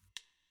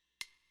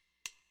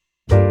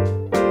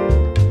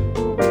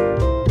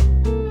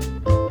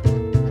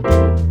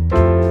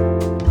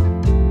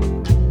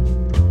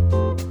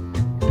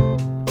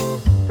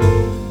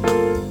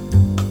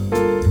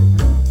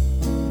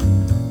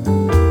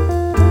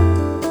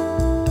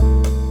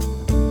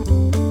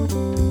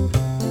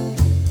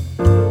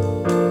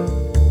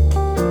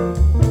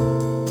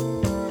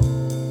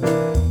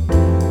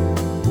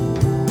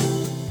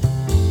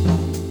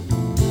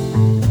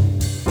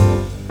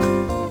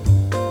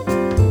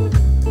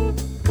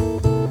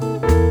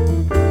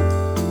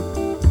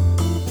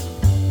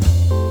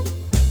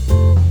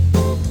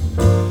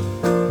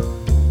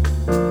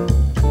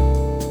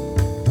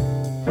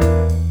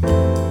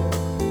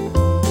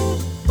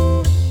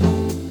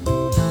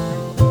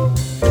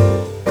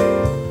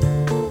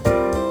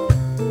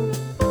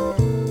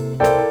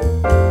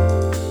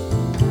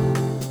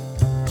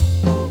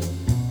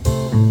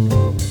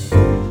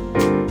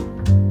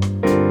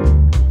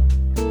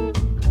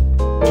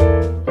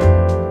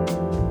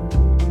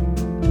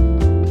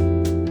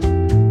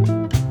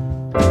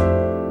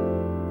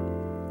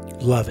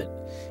 Love it.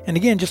 And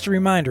again, just a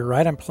reminder,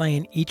 right? I'm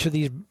playing each of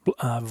these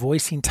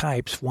voicing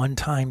types one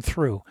time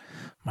through.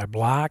 My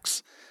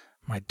blocks,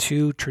 my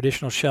 2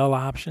 traditional shell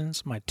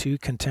options, my 2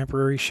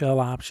 contemporary shell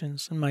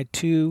options, and my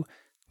 2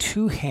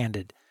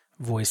 two-handed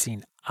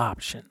voicing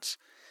options.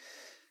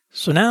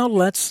 So now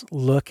let's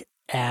look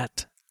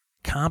at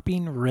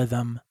comping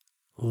rhythm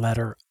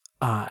letter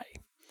I.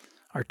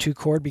 Our 2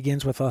 chord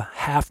begins with a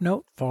half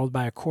note, followed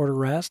by a quarter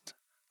rest,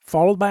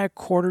 followed by a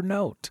quarter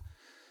note.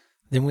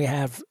 Then we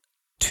have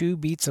 2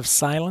 beats of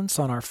silence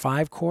on our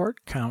 5 chord,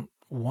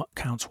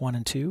 counts 1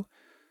 and 2,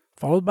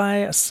 followed by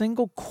a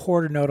single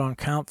quarter note on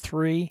count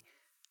 3,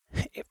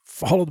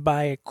 followed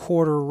by a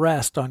quarter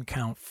rest on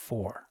count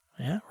 4.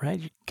 Yeah, right.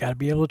 You got to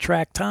be able to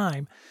track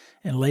time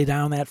and lay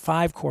down that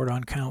 5 chord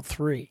on count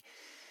 3.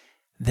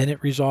 Then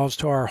it resolves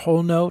to our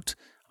whole note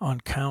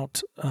on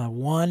count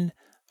 1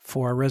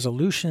 for a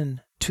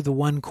resolution to the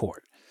 1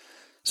 chord.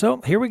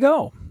 So here we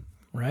go,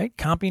 right?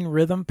 Comping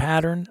rhythm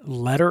pattern,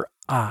 letter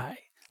I.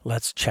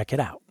 Let's check it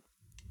out.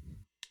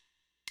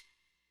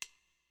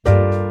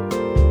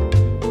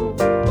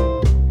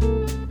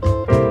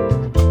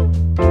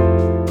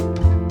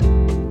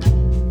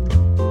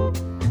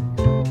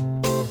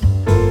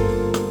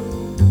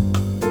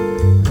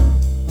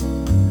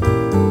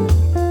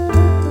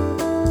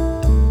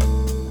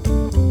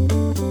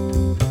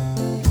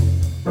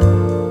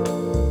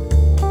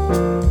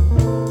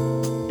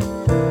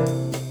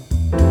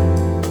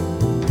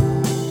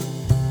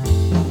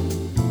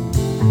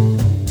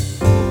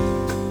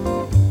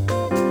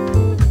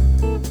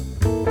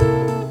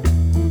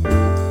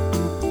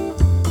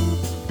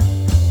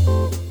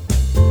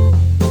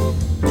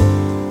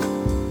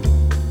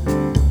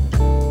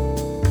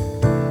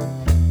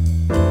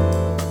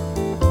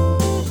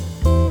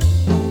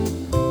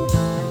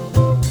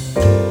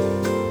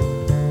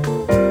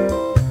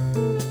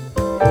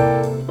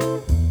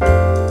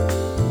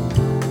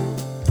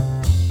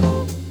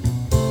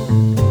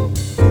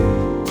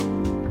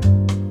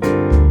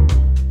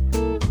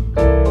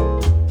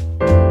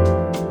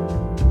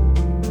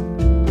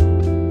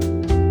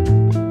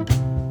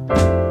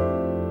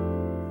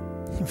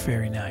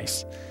 Very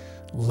nice.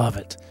 Love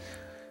it.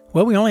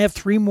 Well, we only have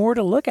 3 more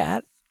to look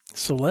at,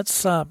 so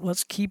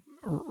let's keep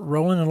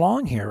rolling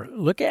along here.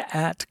 Look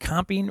at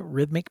comping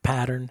rhythmic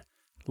pattern,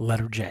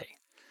 letter J.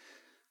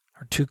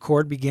 Our 2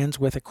 chord begins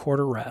with a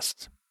quarter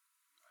rest.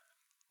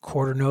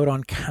 Quarter note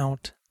on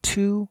count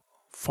 2,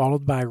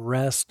 followed by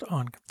rest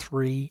on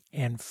 3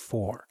 and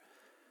 4.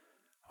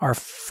 Our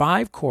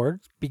 5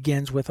 chord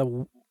begins with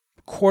a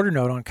quarter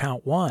note on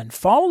count 1,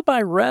 followed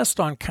by rest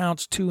on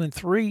counts 2 and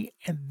 3,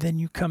 and then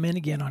you come in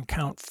again on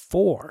count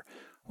 4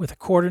 with a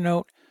quarter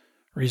note,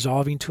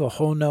 resolving to a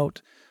whole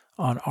note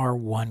on our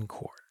 1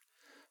 chord.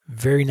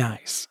 Very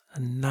nice. A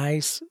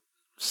nice,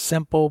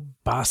 simple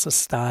bossa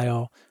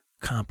style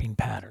comping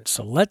pattern.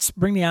 So let's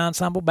bring the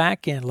ensemble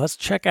back in. Let's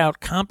check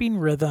out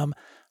comping rhythm,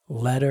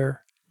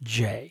 letter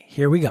J.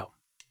 Here we go.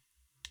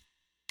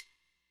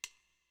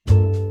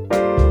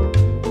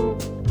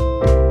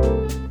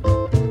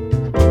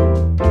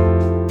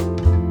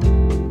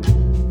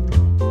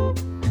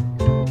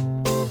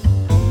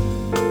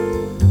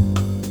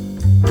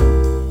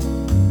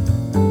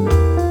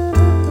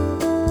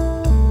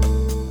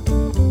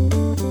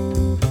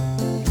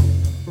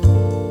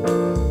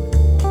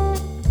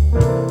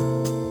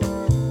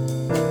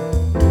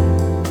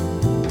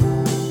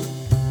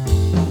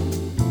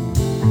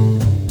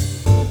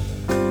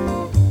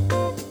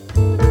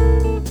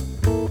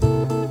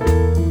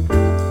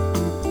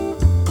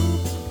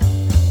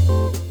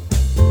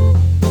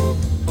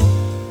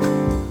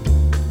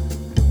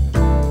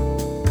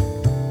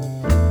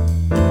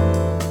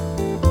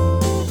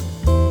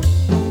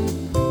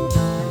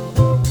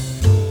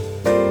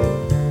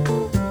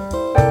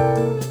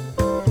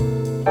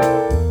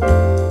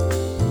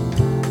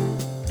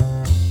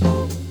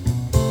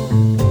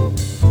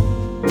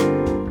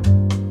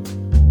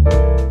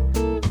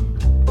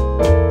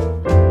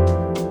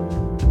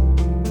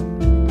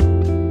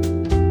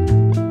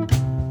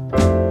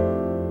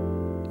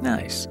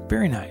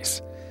 Very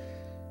nice.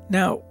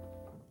 Now,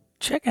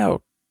 check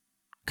out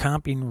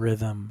comping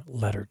rhythm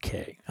letter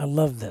K. I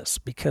love this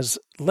because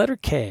letter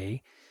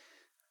K,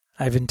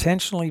 I've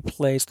intentionally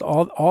placed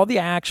all the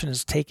action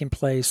is taking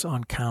place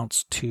on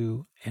counts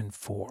 2 and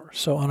 4.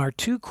 So on our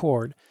 2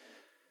 chord,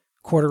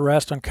 quarter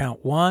rest on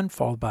count 1,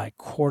 followed by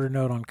quarter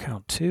note on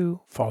count 2,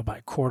 followed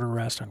by quarter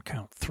rest on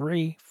count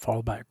 3,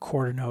 followed by a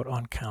quarter note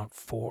on count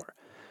 4.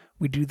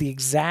 We do the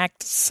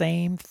exact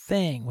same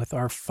thing with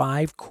our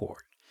 5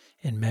 chord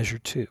in measure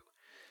 2.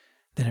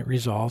 Then it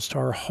resolves to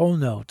our whole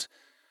note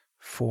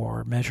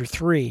for measure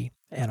 3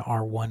 and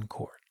our 1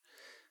 chord.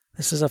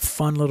 This is a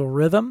fun little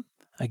rhythm.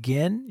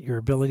 Again, your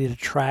ability to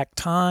track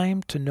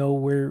time, to know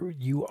where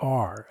you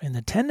are. And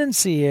the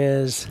tendency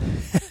is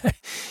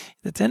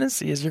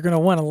you're going to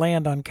want to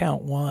land on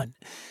count 1.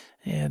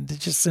 And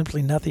it's just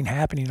simply nothing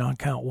happening on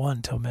count 1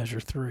 until measure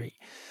 3.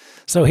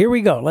 So here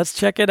we go. Let's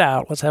check it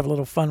out. Let's have a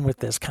little fun with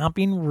this.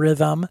 Comping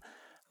rhythm,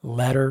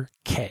 letter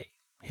K.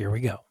 Here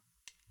we go.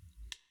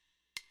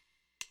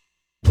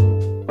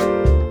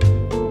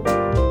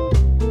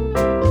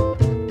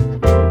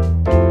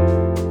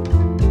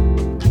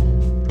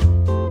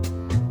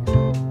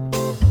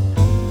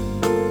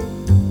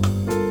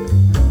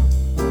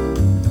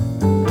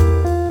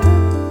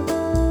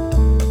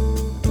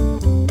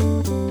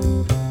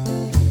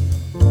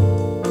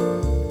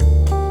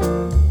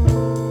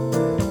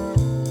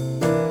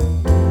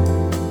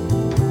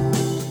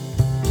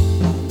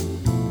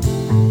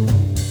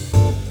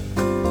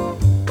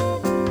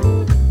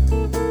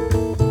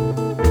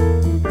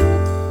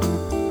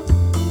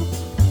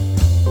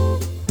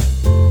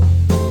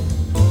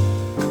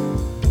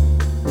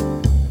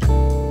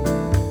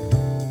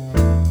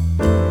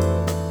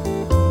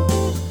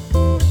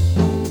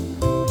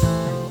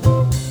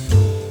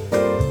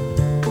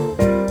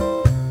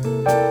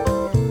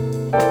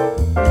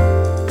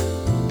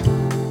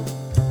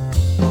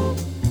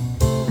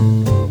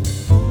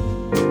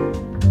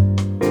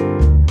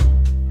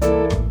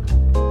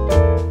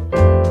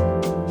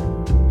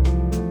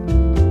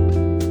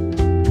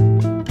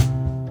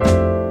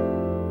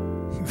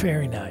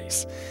 Very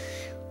nice.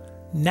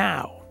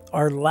 Now,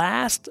 our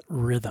last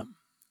rhythm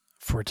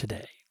for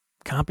today,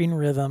 comping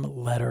rhythm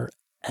letter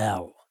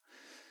L.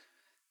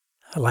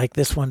 I like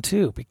this one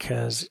too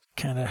because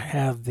kind of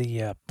have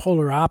the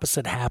polar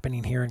opposite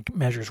happening here in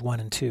measures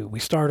 1 and 2. We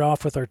start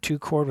off with our 2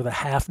 chord with a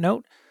half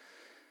note,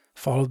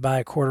 followed by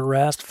a quarter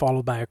rest,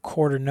 followed by a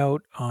quarter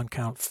note on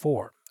count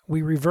 4.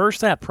 We reverse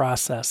that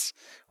process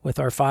with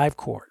our 5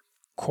 chord.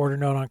 Quarter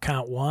note on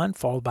count 1,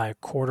 followed by a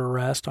quarter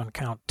rest on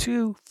count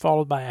 2,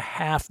 followed by a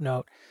half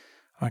note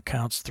on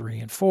counts 3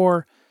 and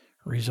 4,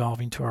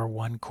 resolving to our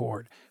 1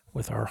 chord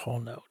with our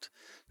whole note.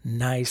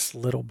 Nice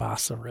little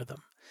bossa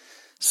rhythm.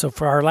 So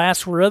for our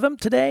last rhythm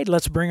today,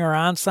 let's bring our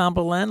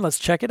ensemble in. Let's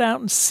check it out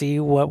and see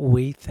what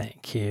we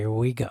think. Here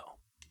we go.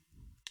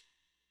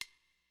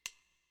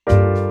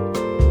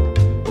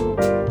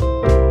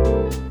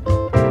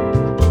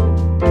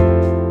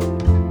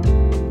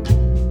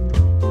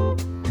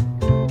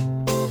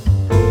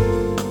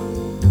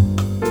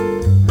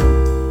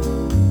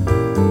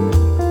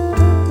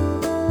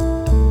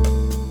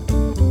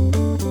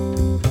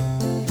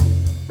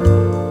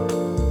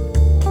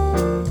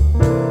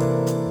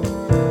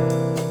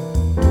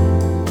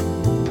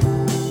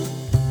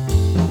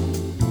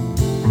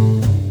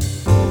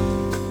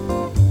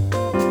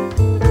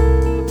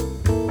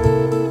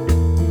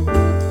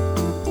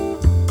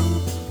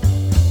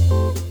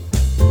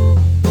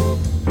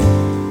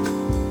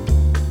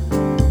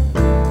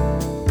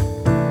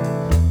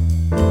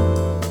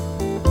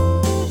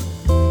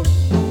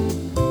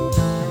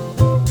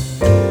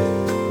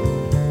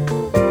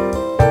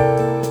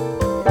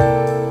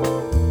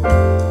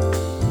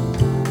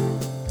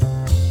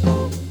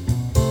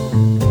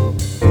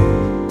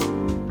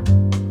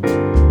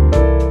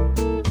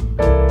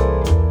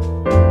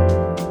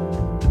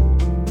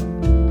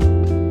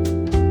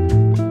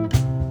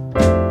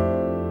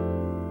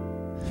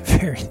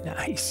 Very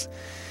nice.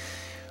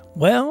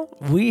 Well,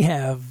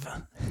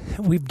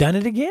 we've done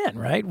it again,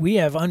 right? We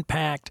have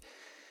unpacked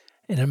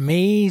an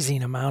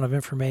amazing amount of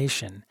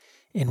information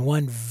in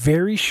one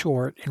very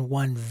short and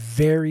one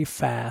very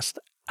fast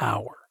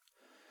hour.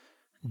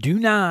 Do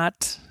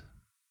not,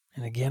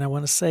 and again I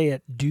want to say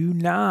it, do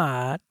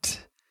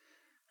not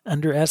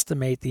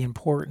underestimate the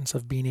importance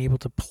of being able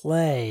to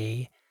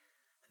play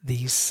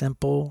these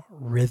simple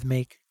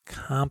rhythmic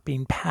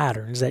comping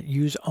patterns that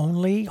use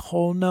only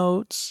whole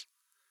notes,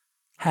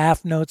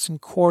 half notes,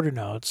 and quarter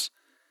notes.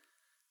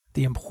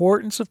 The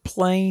importance of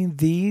playing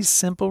these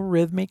simple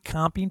rhythmic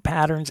comping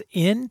patterns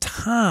in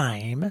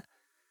time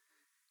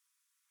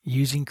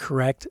using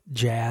correct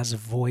jazz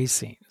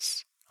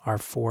voicings, our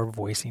 4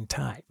 voicing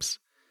types.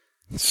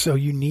 So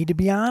you need to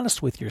be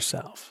honest with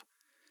yourself.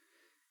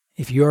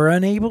 If you are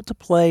unable to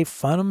play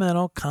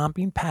fundamental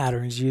comping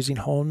patterns using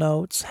whole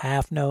notes,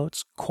 half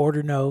notes,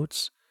 quarter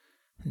notes,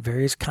 and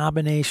various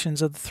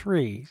combinations of the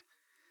 3,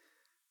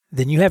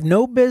 then you have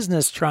no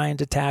business trying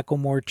to tackle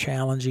more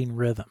challenging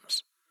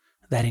rhythms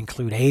that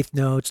include 8th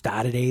notes,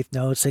 dotted 8th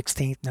notes,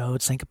 16th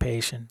notes,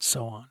 syncopation,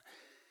 so on.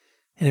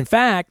 And in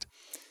fact,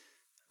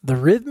 the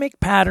rhythmic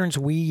patterns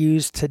we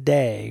use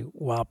today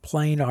while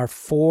playing our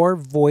 4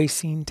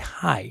 voicing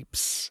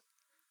types,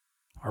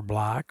 our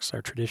blocks,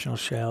 our traditional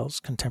shells,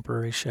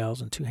 contemporary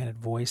shells, and 2-handed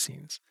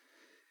voicings,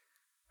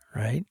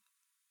 right?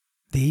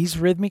 These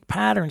rhythmic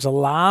patterns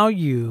allow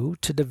you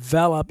to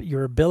develop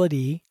your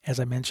ability, as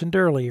I mentioned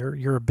earlier,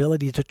 your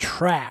ability to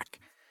track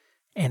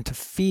and to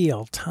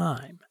feel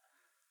time.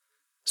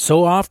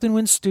 So often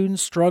when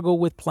students struggle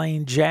with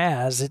playing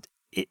jazz,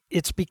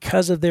 it's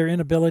because of their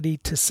inability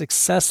to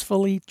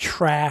successfully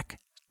track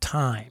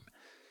time.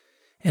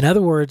 In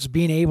other words,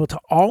 being able to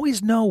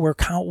always know where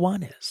count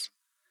 1 is,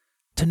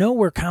 to know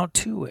where count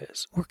 2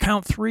 is, where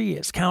count 3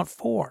 is, count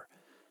 4,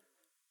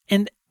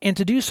 and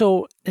to do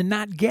so and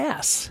not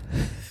guess,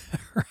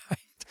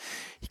 right?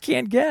 You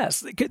can't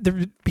guess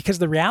because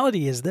the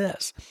reality is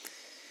this.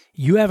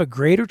 You have a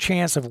greater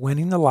chance of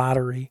winning the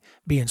lottery,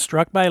 being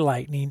struck by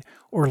lightning,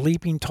 or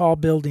leaping tall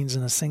buildings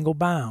in a single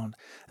bound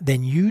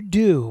than you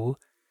do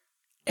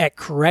at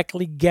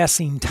correctly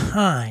guessing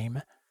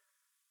time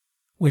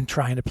when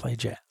trying to play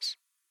jazz.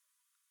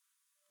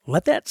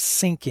 Let that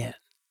sink in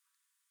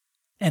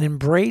and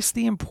embrace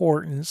the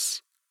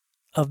importance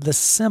of the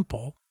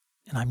simple,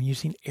 and I'm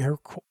using air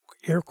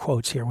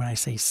quotes here when I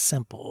say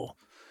simple,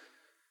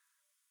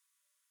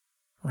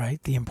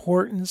 right? The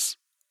importance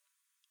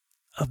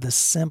of the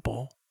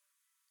simple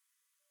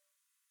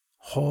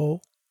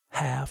whole,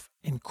 half,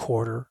 and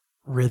quarter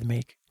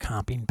rhythmic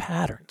comping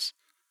patterns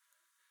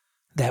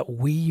that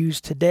we use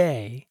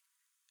today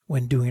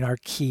when doing our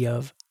key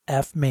of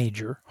F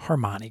major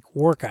harmonic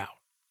workout.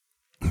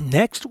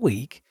 Next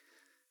week,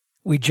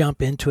 we jump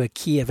into a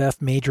key of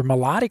F major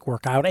melodic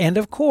workout, and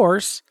of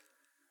course,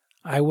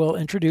 I will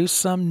introduce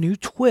some new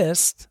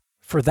twists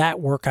for that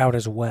workout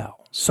as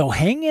well. So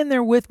hang in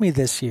there with me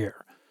this year.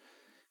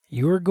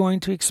 You are going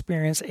to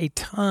experience a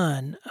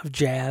ton of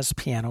jazz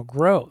piano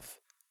growth.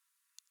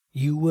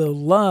 You will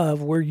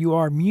love where you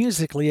are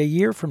musically a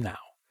year from now.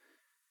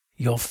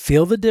 You'll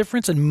feel the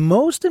difference, and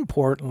most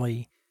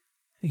importantly,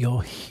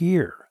 you'll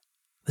hear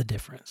the the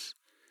difference.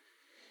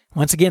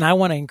 Once again, I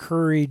want to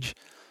encourage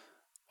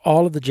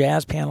all of the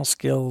Jazz Piano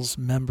Skills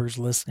members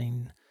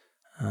listening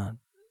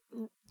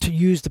to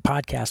use the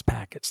podcast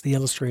packets, the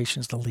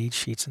illustrations, the lead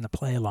sheets, and the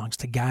play-alongs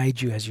to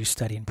guide you as you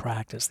study and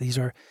practice. These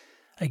are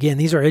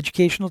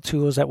educational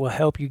tools that will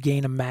help you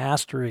gain a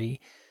mastery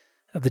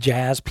of the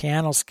jazz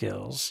piano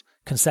skills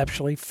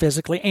conceptually,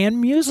 physically, and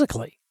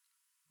musically,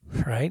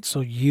 right?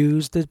 So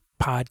use the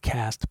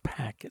podcast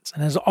packets.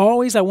 And as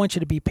always, I want you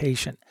to be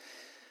patient,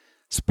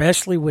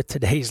 especially with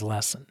today's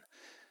lesson.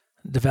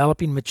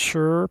 Developing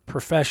mature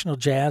professional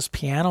jazz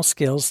piano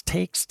skills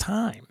takes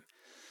time.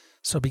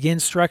 So begin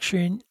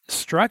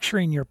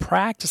structuring your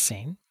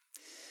practicing,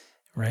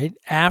 right,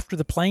 after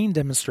the playing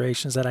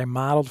demonstrations that I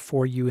modeled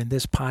for you in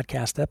this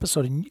podcast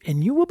episode.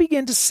 And you will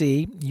begin to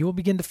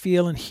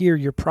feel and hear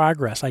your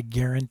progress. I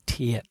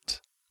guarantee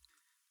it.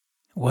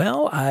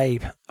 Well, I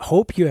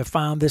hope you have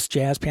found this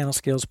Jazz Piano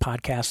Skills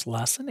podcast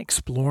lesson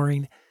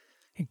exploring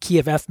a key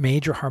of F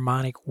major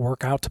harmonic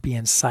workout to be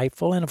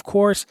insightful and, of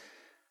course,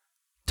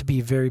 to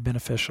be very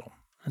beneficial.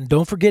 And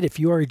don't forget, if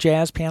you are a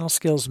Jazz Piano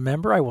Skills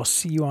member, I will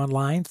see you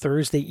online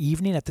Thursday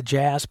evening at the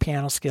Jazz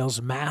Piano Skills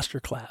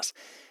Masterclass,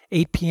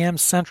 8 p.m.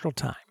 Central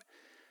Time,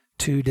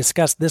 to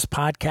discuss this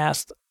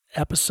podcast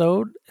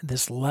episode,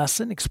 this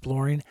lesson,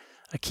 exploring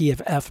a key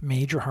of F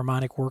major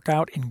harmonic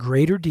workout in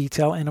greater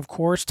detail, and of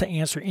course, to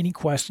answer any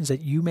questions that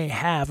you may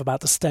have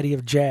about the study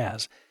of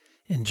jazz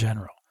in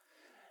general.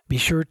 Be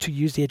sure to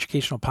use the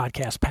educational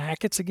podcast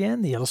packets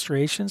again, the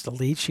illustrations, the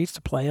lead sheets, the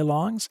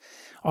play-alongs.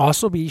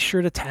 Also, be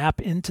sure to tap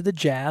into the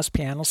Jazz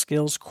Piano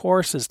Skills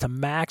courses to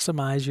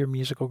maximize your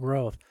musical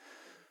growth.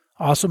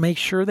 Also, make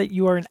sure that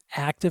you are an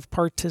active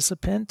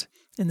participant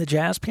in the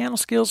Jazz Piano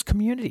Skills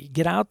community.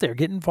 Get out there,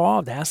 get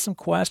involved, ask some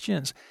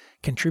questions,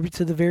 contribute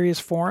to the various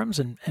forums,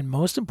 and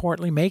most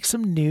importantly, make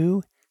some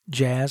new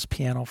jazz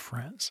piano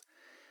friends.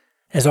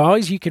 As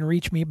always, you can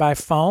reach me by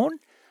phone,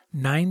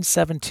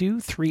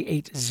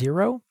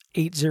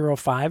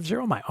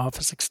 972-380-8050. My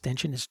office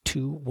extension is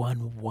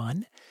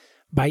 211.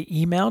 By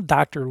email,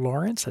 Dr.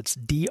 Lawrence, that's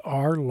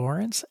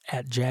drlawrence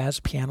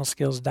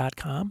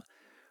 @jazzpianoskills.com,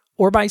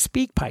 or by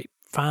SpeakPipe,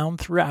 found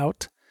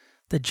throughout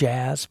the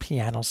Jazz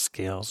Piano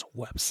Skills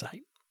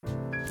website.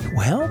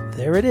 Well,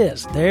 there it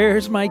is.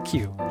 There's my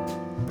cue.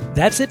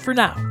 That's it for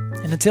now.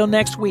 And until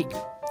next week,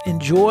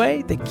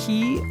 enjoy the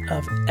key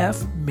of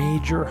F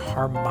major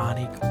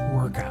harmonic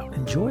workout.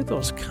 Enjoy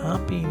those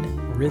comping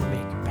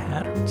rhythmic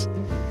patterns.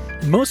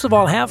 And most of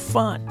all, have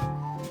fun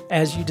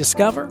as you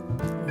discover,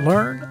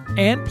 learn,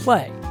 and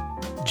play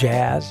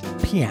jazz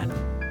piano.